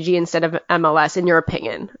Kijiji instead of MLS, in your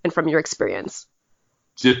opinion, and from your experience?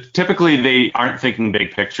 So typically, they aren't thinking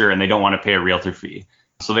big picture and they don't want to pay a realtor fee.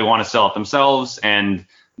 So they want to sell it themselves, and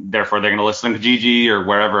therefore they're going to list on Kijiji or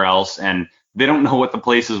wherever else. And they don't know what the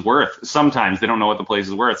place is worth. Sometimes they don't know what the place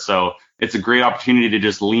is worth. So it's a great opportunity to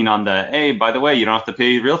just lean on the, hey, by the way, you don't have to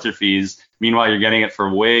pay realtor fees. Meanwhile, you're getting it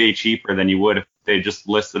for way cheaper than you would if they just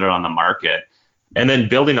listed it on the market. And then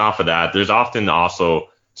building off of that, there's often also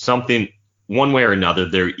something one way or another,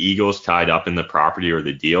 their ego's tied up in the property or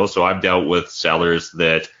the deal. So I've dealt with sellers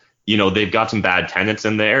that, they've got some bad tenants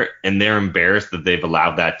in there and they're embarrassed that they've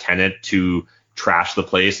allowed that tenant to trash the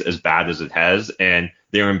place as bad as it has. And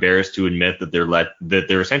they're embarrassed to admit that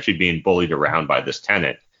they're essentially being bullied around by this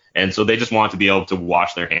tenant. And so they just want to be able to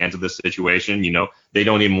wash their hands of this situation. They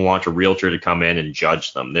don't even want a realtor to come in and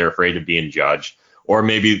judge them. They're afraid of being judged. Or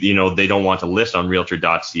maybe, they don't want to list on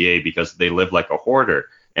realtor.ca because they live like a hoarder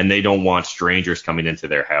and they don't want strangers coming into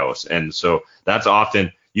their house. And so that's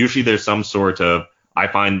usually there's some sort of, I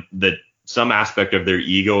find that some aspect of their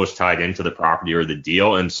ego is tied into the property or the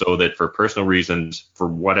deal. And so that for personal reasons, for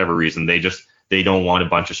whatever reason, they don't want a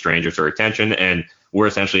bunch of strangers or attention. And we're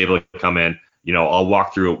essentially able to come in, I'll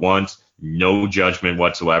walk through it once, no judgment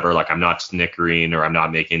whatsoever. Like I'm not snickering or I'm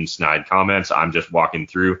not making snide comments. I'm just walking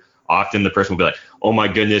through. Often the person will be like, oh my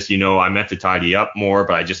goodness, I meant to tidy up more,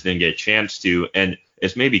 but I just didn't get a chance to. And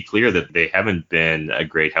it's maybe clear that they haven't been a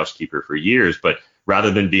great housekeeper for years, but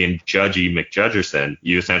rather than being judgy McJudgerson,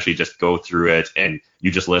 you essentially just go through it and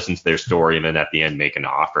you just listen to their story and then at the end make an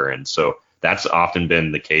offer. And so that's often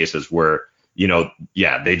been the case is where, they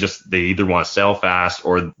either want to sell fast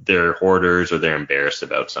or they're hoarders or they're embarrassed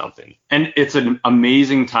about something. And it's an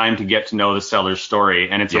amazing time to get to know the seller's story.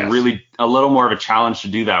 And it's a little more of a challenge to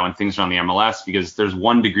do that when things are on the MLS because there's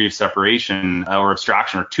 1 degree of separation or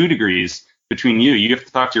abstraction or 2 degrees between you. You have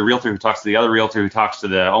to talk to your realtor who talks to the other realtor who talks to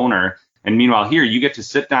the owner. And meanwhile, here you get to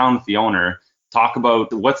sit down with the owner, talk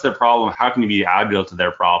about what's their problem, how can you be additive to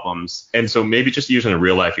their problems. And so maybe just using a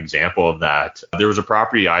real life example of that, there was a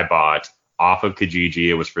property I bought off of Kijiji.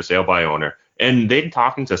 It was for sale by owner. And they'd been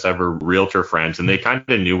talking to several realtor friends and they kind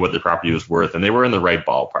of knew what the property was worth and they were in the right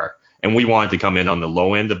ballpark. And we wanted to come in on the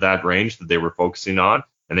low end of that range that they were focusing on.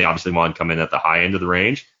 And they obviously wanted to come in at the high end of the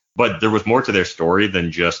range. But there was more to their story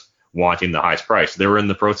than just wanting the highest price. They were in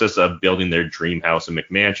the process of building their dream house in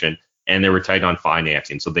McMansion and they were tight on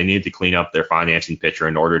financing. So they needed to clean up their financing picture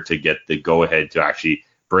in order to get the go ahead to actually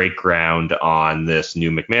break ground on this new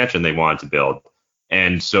McMansion they wanted to build.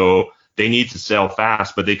 And so they need to sell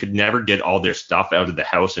fast, but they could never get all their stuff out of the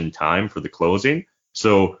house in time for the closing.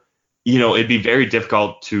 So, it'd be very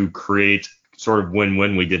difficult to create sort of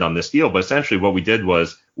win-win we did on this deal. But essentially what we did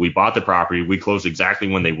was we bought the property, we closed exactly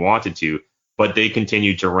when they wanted to, but they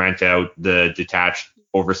continued to rent out the detached,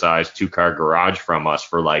 oversized 2-car garage from us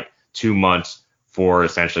for like 2 months for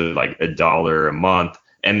essentially like $1 a month.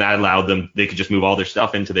 And that allowed them, they could just move all their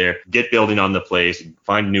stuff into there, get building on the place,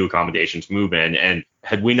 find new accommodations, move in. And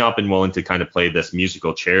had we not been willing to kind of play this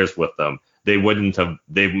musical chairs with them, they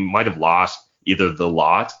might have lost either the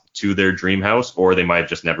lot to their dream house or they might have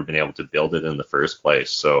just never been able to build it in the first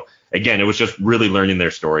place. So again, it was just really learning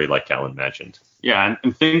their story, like Kellan mentioned. Yeah,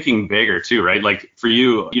 and thinking bigger too, right? Like for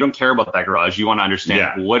you don't care about that garage. You want to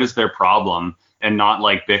understand what is their problem and not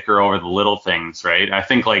like bicker over the little things, right? I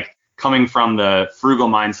think like coming from the frugal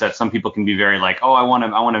mindset, some people can be very like, oh, I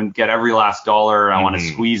want to get every last dollar. I want to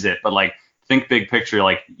squeeze it. But like think big picture,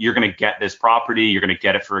 like you're going to get this property. You're going to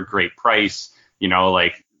get it for a great price,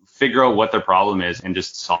 like figure out what their problem is and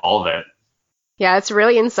just solve it. Yeah, it's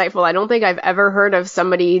really insightful. I don't think I've ever heard of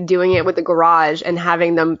somebody doing it with the garage and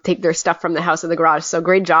having them take their stuff from the house to the garage. So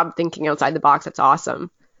great job thinking outside the box. That's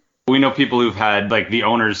awesome. We know people who've had like the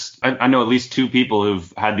owners. I know at least 2 people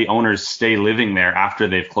who've had the owners stay living there after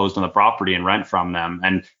they've closed on the property and rent from them.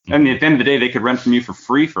 And I mean, at the end of the day, they could rent from you for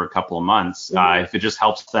free for a couple of months if it just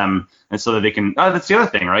helps them. And so that they can. That's the other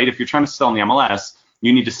thing, right? If you're trying to sell in the MLS,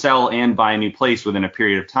 you need to sell and buy a new place within a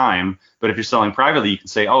period of time. But if you're selling privately, you can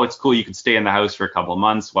say, oh, it's cool. You can stay in the house for a couple of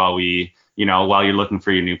months while while you're looking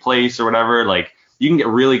for your new place or whatever. Like you can get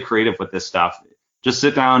really creative with this stuff. Just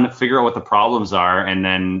sit down, figure out what the problems are, and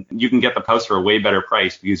then you can get the house for a way better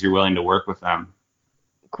price because you're willing to work with them.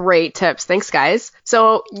 Great tips. Thanks, guys.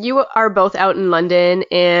 So you are both out in London,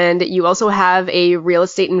 and you also have a real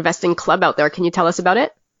estate investing club out there. Can you tell us about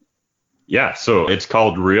it? Yeah, so it's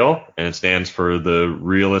called REAL, and it stands for the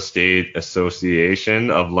Real Estate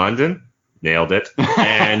Association of London. Nailed it.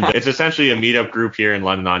 And it's essentially a meetup group here in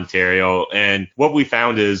London, Ontario. And what we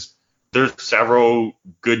found is there's several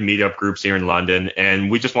good meetup groups here in London,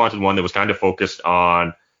 and we just wanted one that was kind of focused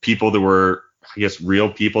on people that were, I guess,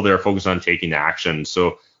 real people that are focused on taking action.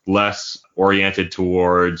 So less oriented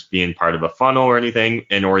towards being part of a funnel or anything,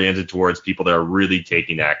 and oriented towards people that are really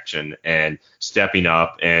taking action and stepping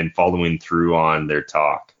up and following through on their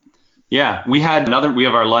talk. Yeah, we have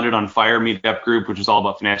our London on Fire meetup group, which is all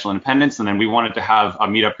about financial independence. And then we wanted to have a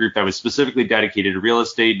meetup group that was specifically dedicated to real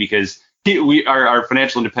estate because our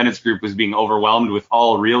financial independence group was being overwhelmed with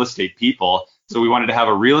all real estate people. So we wanted to have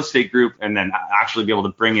a real estate group and then actually be able to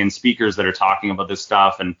bring in speakers that are talking about this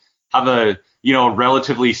stuff and have a,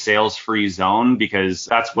 relatively sales-free zone, because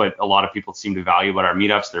that's what a lot of people seem to value about our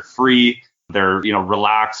meetups. They're free, they're,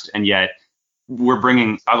 relaxed, and yet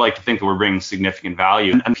I like to think that we're bringing significant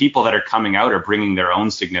value, and people that are coming out are bringing their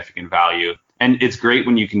own significant value. And it's great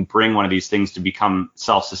when you can bring one of these things to become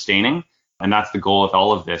self-sustaining. And that's the goal with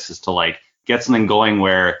all of this, is to get something going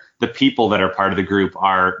where the people that are part of the group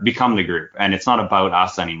become the group, and it's not about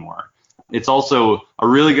us anymore. It's also a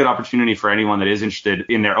really good opportunity for anyone that is interested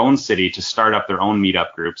in their own city to start up their own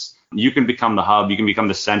meetup groups. You can become the hub, you can become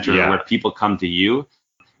the center where people come to you.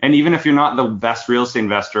 And even if you're not the best real estate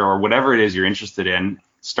investor or whatever it is you're interested in,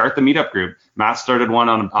 start the meetup group. Matt started one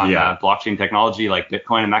on blockchain technology, like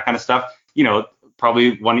Bitcoin and that kind of stuff.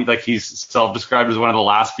 Probably he's self-described as one of the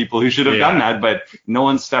last people who should have done that, but no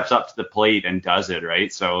one steps up to the plate and does it,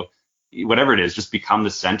 right? So whatever it is, just become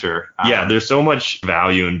the center. There's so much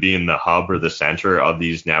value in being the hub or the center of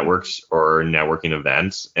these networks or networking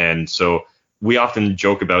events. And so we often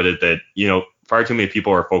joke about it that, far too many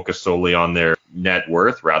people are focused solely on their net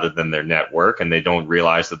worth rather than their network, and they don't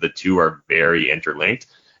realize that the two are very interlinked.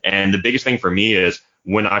 And the biggest thing for me is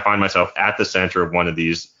when I find myself at the center of one of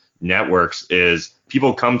these networks is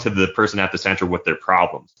people come to the person at the center with their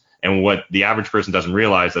problems. And what the average person doesn't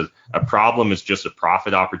realize is a problem is just a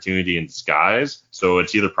profit opportunity in disguise. So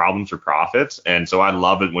it's either problems or profits. And so I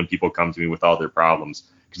love it when people come to me with all their problems,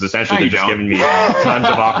 because essentially they're just giving me tons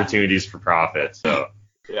of opportunities for profit. So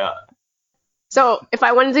yeah. So if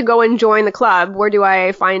I wanted to go and join the club, where do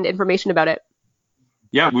I find information about it?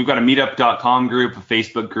 Yeah, we've got a meetup.com group, a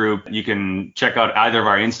Facebook group. You can check out either of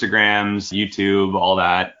our Instagrams, YouTube, all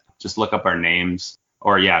that. Just look up our names.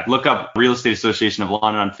 Or look up Real Estate Association of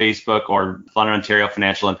London on Facebook, or London, Ontario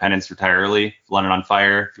Financial Independence Retire Early, London on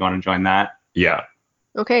Fire, if you want to join that. Yeah.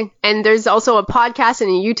 Okay. And there's also a podcast and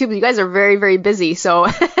a YouTube. You guys are very, very busy. So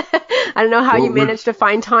I don't know how you manage to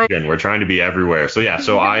find time. And we're trying to be everywhere. So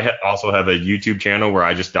I also have a YouTube channel where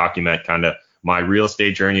I just document kind of my real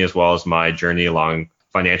estate journey, as well as my journey along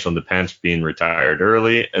financial independence, being retired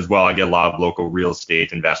early. As well, I get a lot of local real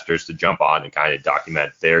estate investors to jump on and kind of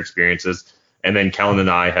document their experiences. And then Kellan and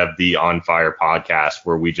I have the On Fire podcast,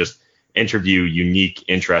 where we just interview unique,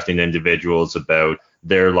 interesting individuals about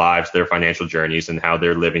their lives, their financial journeys, and how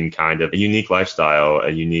they're living kind of a unique lifestyle,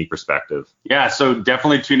 a unique perspective. Yeah, so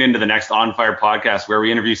definitely tune into the next On Fire podcast, where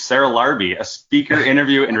we interview Sarah Larby, a speaker,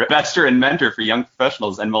 interview, and investor and mentor for young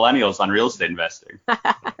professionals and millennials on real estate investing.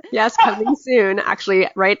 Yes, coming soon, actually,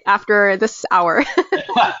 right after this hour.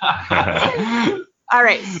 All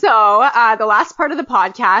right, so the last part of the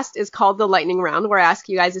podcast is called the lightning round, where I ask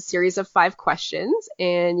you guys a series of 5 questions,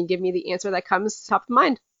 and you give me the answer that comes top of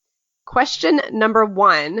mind. Question number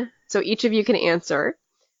 1, so each of you can answer.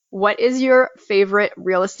 What is your favorite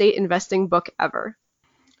real estate investing book ever?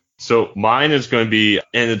 So mine is going to be,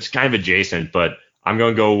 and it's kind of adjacent, but I'm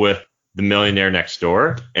going to go with The Millionaire Next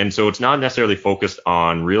Door. And so it's not necessarily focused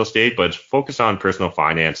on real estate, but it's focused on personal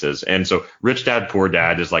finances. And so Rich Dad, Poor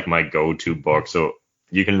Dad is like my go-to book. So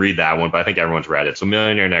you can read that one, but I think everyone's read it. So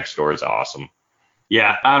Millionaire Next Door is awesome.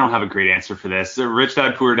 Yeah, I don't have a great answer for this. Rich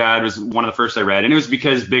Dad, Poor Dad was one of the first I read, and it was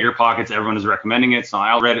because Bigger Pockets, everyone was recommending it. So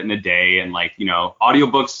I read it in a day, and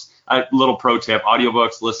audiobooks, a little pro tip,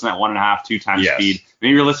 audiobooks, listen at 1.5, 2 times speed.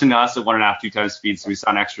 Maybe you're listening to us at 1.5, 2 times speed, so we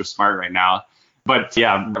sound extra smart right now. But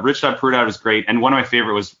yeah, Rich Dad, Poor Dad was great. And one of my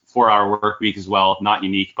favorite was 4-Hour Work Week as well. Not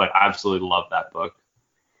unique, but I absolutely love that book.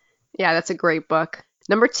 Yeah, that's a great book.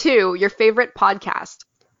 Number 2, your favorite podcast.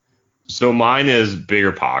 So mine is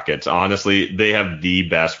Bigger Pockets. Honestly, they have the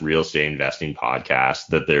best real estate investing podcast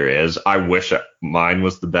that there is. I wish mine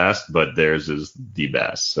was the best, but theirs is the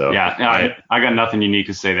best. So yeah, I got nothing unique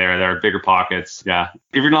to say there. There are Bigger Pockets. Yeah.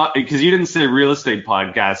 If you're not, because you didn't say real estate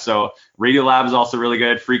podcast. So Radio Lab is also really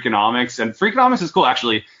good. Freakonomics, and Freakonomics is cool.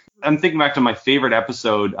 Actually, I'm thinking back to my favorite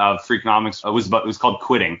episode of Freakonomics. It was called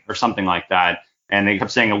Quitting or something like that. And they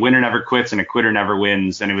kept saying a winner never quits and a quitter never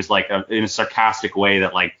wins. And it was like in a sarcastic way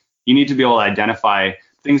that you need to be able to identify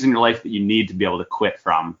things in your life that you need to be able to quit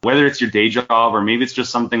from, whether it's your day job or maybe it's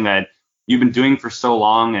just something that you've been doing for so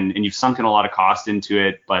long and you've sunk in a lot of cost into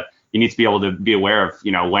it, but you need to be able to be aware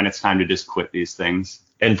of, when it's time to just quit these things.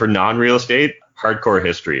 And for non-real estate, Hardcore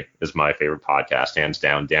History is my favorite podcast, hands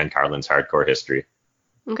down. Dan Carlin's Hardcore History.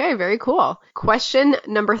 Okay, very cool. Question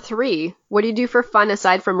number 3. What do you do for fun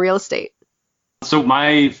aside from real estate? So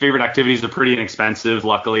my favorite activities are pretty inexpensive,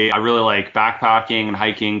 luckily. I really like backpacking and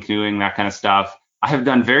hiking, canoeing, that kind of stuff. I have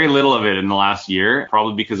done very little of it in the last year,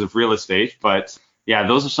 probably because of real estate. But yeah,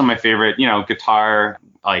 those are some of my favorite, guitar,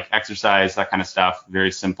 like exercise, that kind of stuff.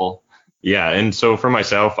 Very simple. Yeah, and so for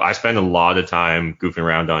myself, I spend a lot of time goofing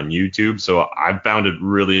around on YouTube. So I've found it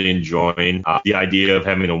really enjoying the idea of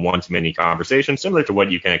having a one-to-many conversation, similar to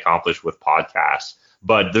what you can accomplish with podcasts.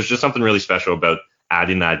 But there's just something really special about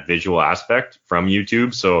adding that visual aspect from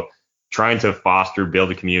YouTube. So trying to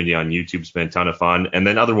build a community on YouTube's been a ton of fun. And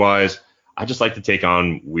then otherwise, I just like to take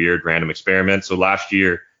on weird random experiments. So last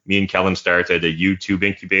year, me and Kellan started a YouTube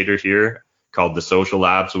incubator here called the Social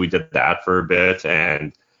Lab. So we did that for a bit.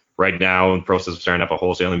 And right now, in the process of starting up a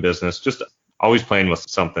wholesaling business, just always playing with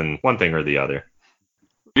something, one thing or the other.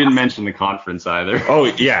 You didn't mention the conference either. Oh,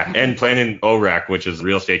 yeah. And planning OREC, which is a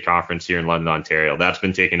real estate conference here in London, Ontario. That's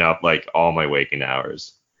been taking up like all my waking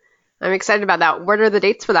hours. I'm excited about that. What are the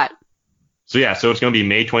dates for that? So it's going to be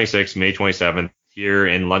May 26th, May 27th here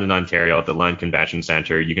in London, Ontario at the London Convention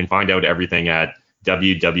Center. You can find out everything at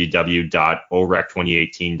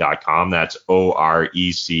www.orec2018.com. That's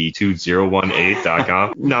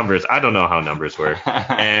OREC2018.com. Numbers. I don't know how numbers work.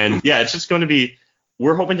 And yeah, it's just going to be,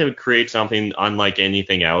 we're hoping to create something unlike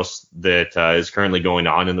anything else that is currently going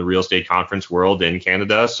on in the real estate conference world in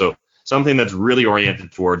Canada. So something that's really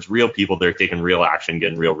oriented towards real people that are taking real action,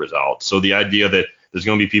 getting real results. So the idea that there's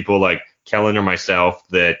going to be people like Kellan or myself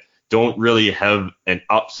that don't really have an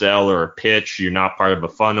upsell or a pitch. You're not part of a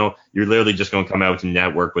funnel. You're literally just going to come out and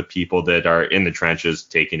network with people that are in the trenches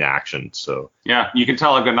taking action. So yeah, you can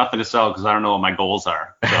tell I've got nothing to sell because I don't know what my goals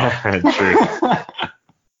are. So. True.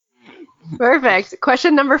 Perfect.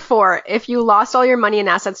 Question number 4. If you lost all your money and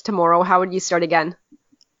assets tomorrow, how would you start again?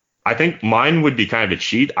 I think mine would be kind of a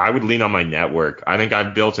cheat. I would lean on my network. I think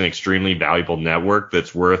I've built an extremely valuable network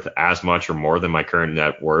that's worth as much or more than my current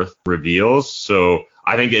net worth reveals. So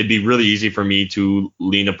I think it'd be really easy for me to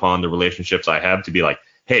lean upon the relationships I have to be like,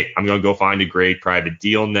 hey, I'm going to go find a great private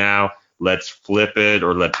deal now. Let's flip it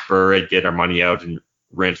or let's BRRR it, get our money out and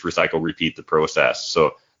rinse, recycle, repeat the process.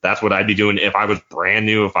 So that's what I'd be doing if I was brand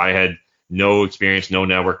new, if I had no experience, no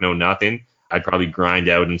network, no nothing. I'd probably grind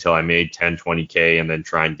out until I made 10, 20K and then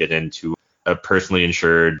try and get into a personally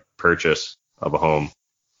insured purchase of a home.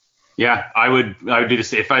 Yeah, I would do the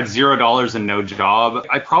same. If I had $0 and no job,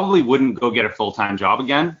 I probably wouldn't go get a full-time job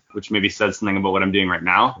again, which maybe says something about what I'm doing right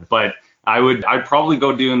now. But I'd probably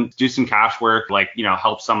go do some cash work, like,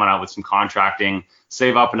 help someone out with some contracting,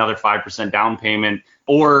 save up another 5% down payment,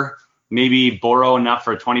 or maybe borrow enough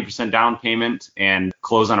for a 20% down payment and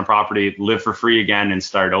close on a property, live for free again and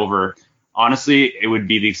start over. Honestly, it would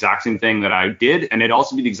be the exact same thing that I did, and it'd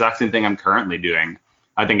also be the exact same thing I'm currently doing.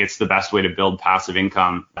 I think it's the best way to build passive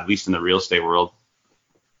income, at least in the real estate world.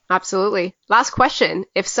 Absolutely. Last question.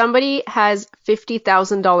 If somebody has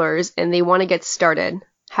 $50,000 and they want to get started,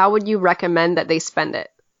 how would you recommend that they spend it?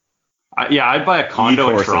 I'd buy a condo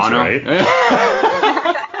in Toronto. Right?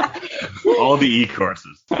 All the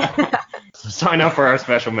e-courses. Sign up for our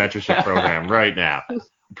special mentorship program right now.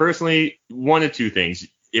 Personally, one of two things.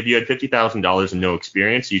 If you had $50,000 and no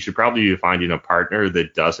experience, you should probably be finding a partner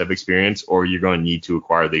that does have experience, or you're going to need to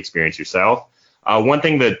acquire the experience yourself. One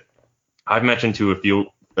thing that I've mentioned to a few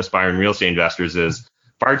aspiring real estate investors is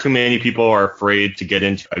far too many people are afraid to get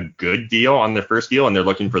into a good deal on their first deal, and they're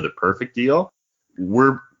looking for the perfect deal.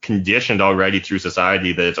 We're conditioned already through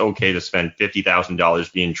society that it's okay to spend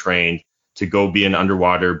 $50,000 being trained to go be an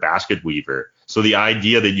underwater basket weaver. So the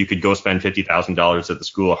idea that you could go spend $50,000 at the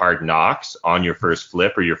School of Hard Knocks on your first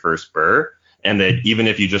flip or your first BRRR, and that even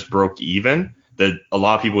if you just broke even, that a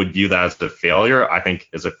lot of people would view that as a failure, I think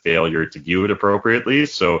is a failure to view it appropriately.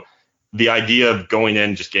 So the idea of going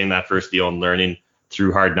in, just getting that first deal and learning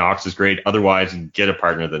through Hard Knocks is great. Otherwise, get a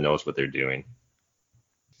partner that knows what they're doing.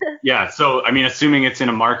 Yeah, so assuming it's in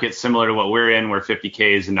a market similar to what we're in, where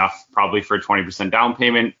 50K is enough probably for a 20% down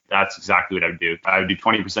payment, that's exactly what I would do. I would do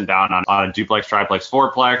 20% down on a duplex, triplex,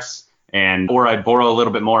 fourplex, or I'd borrow a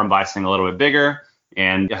little bit more and buy something a little bit bigger.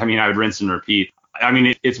 And I would rinse and repeat.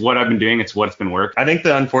 It's what I've been doing. It's what's been working. I think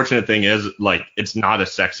the unfortunate thing is, it's not a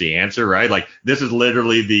sexy answer, right? This is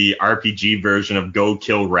literally the RPG version of go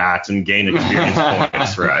kill rats and gain experience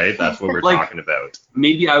points, right? That's what we're talking about.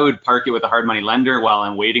 Maybe I would park it with a hard money lender while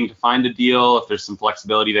I'm waiting to find a deal. If there's some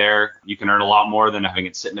flexibility there, you can earn a lot more than having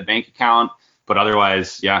it sit in a bank account. But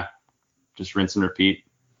otherwise, yeah, just rinse and repeat.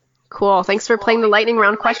 Cool. Thanks for playing the lightning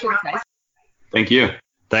round questions, guys. Thank you.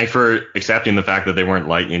 Thanks for accepting the fact that they weren't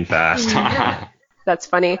lightning fast. That's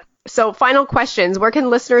funny. So final questions. Where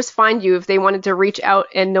can listeners find you if they wanted to reach out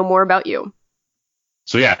and know more about you?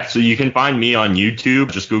 So you can find me on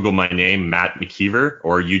YouTube. Just Google my name, Matt McKeever,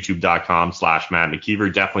 or youtube.com/Matt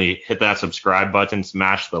McKeever. Definitely hit that subscribe button,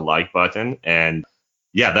 smash the like button. And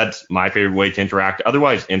yeah, that's my favorite way to interact.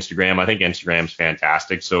 Otherwise, Instagram. I think Instagram's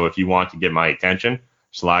fantastic. So if you want to get my attention,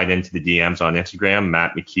 slide into the DMs on Instagram,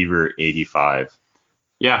 Matt McKeever85.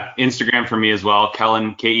 Yeah, Instagram for me as well,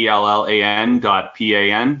 Kellan, KELLAN.PAN.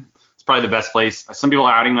 It's probably the best place. Some people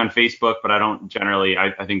are adding me on Facebook, but I don't generally.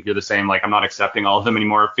 I think you're the same. Like, I'm not accepting all of them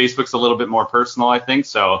anymore. Facebook's a little bit more personal, I think.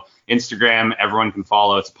 So Instagram, everyone can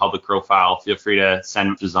follow. It's a public profile. Feel free to send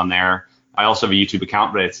messages on there. I also have a YouTube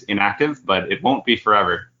account, but it's inactive, but it won't be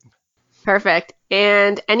forever. Perfect.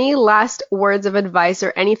 And any last words of advice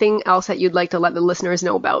or anything else that you'd like to let the listeners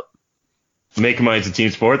know about? Making money is a team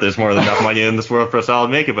sport. There's more than enough money in this world for us all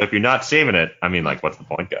to make it. But if you're not saving it, I mean, like, what's the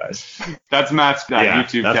point, guys? That's Matt's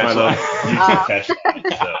YouTube that's catchline. YouTube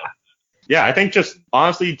catchline. So, yeah, I think just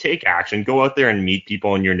honestly take action. Go out there and meet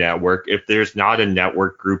people in your network. If there's not a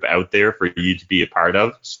network group out there for you to be a part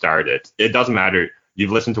of, start it. It doesn't matter.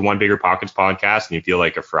 You've listened to One Bigger Pockets podcast and you feel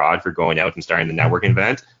like a fraud for going out and starting the networking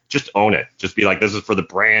event. Just own it. Just be like, this is for the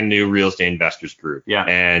brand new real estate investors group. Yeah.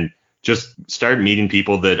 And just start meeting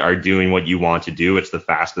people that are doing what you want to do. It's the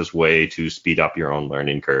fastest way to speed up your own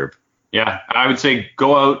learning curve. Yeah, I would say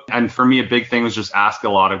go out. And for me, a big thing was just ask a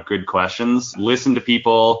lot of good questions, listen to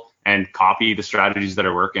people, and copy the strategies that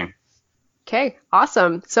are working. Okay,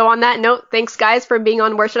 awesome. So on that note, thanks guys for being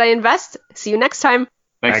on Where Should I Invest? See you next time.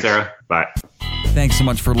 Thanks, Sarah. Bye. Thanks so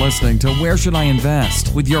much for listening to Where Should I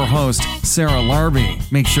Invest with your host, Sarah Larby.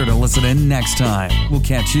 Make sure to listen in next time. We'll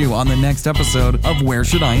catch you on the next episode of Where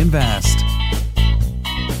Should I Invest?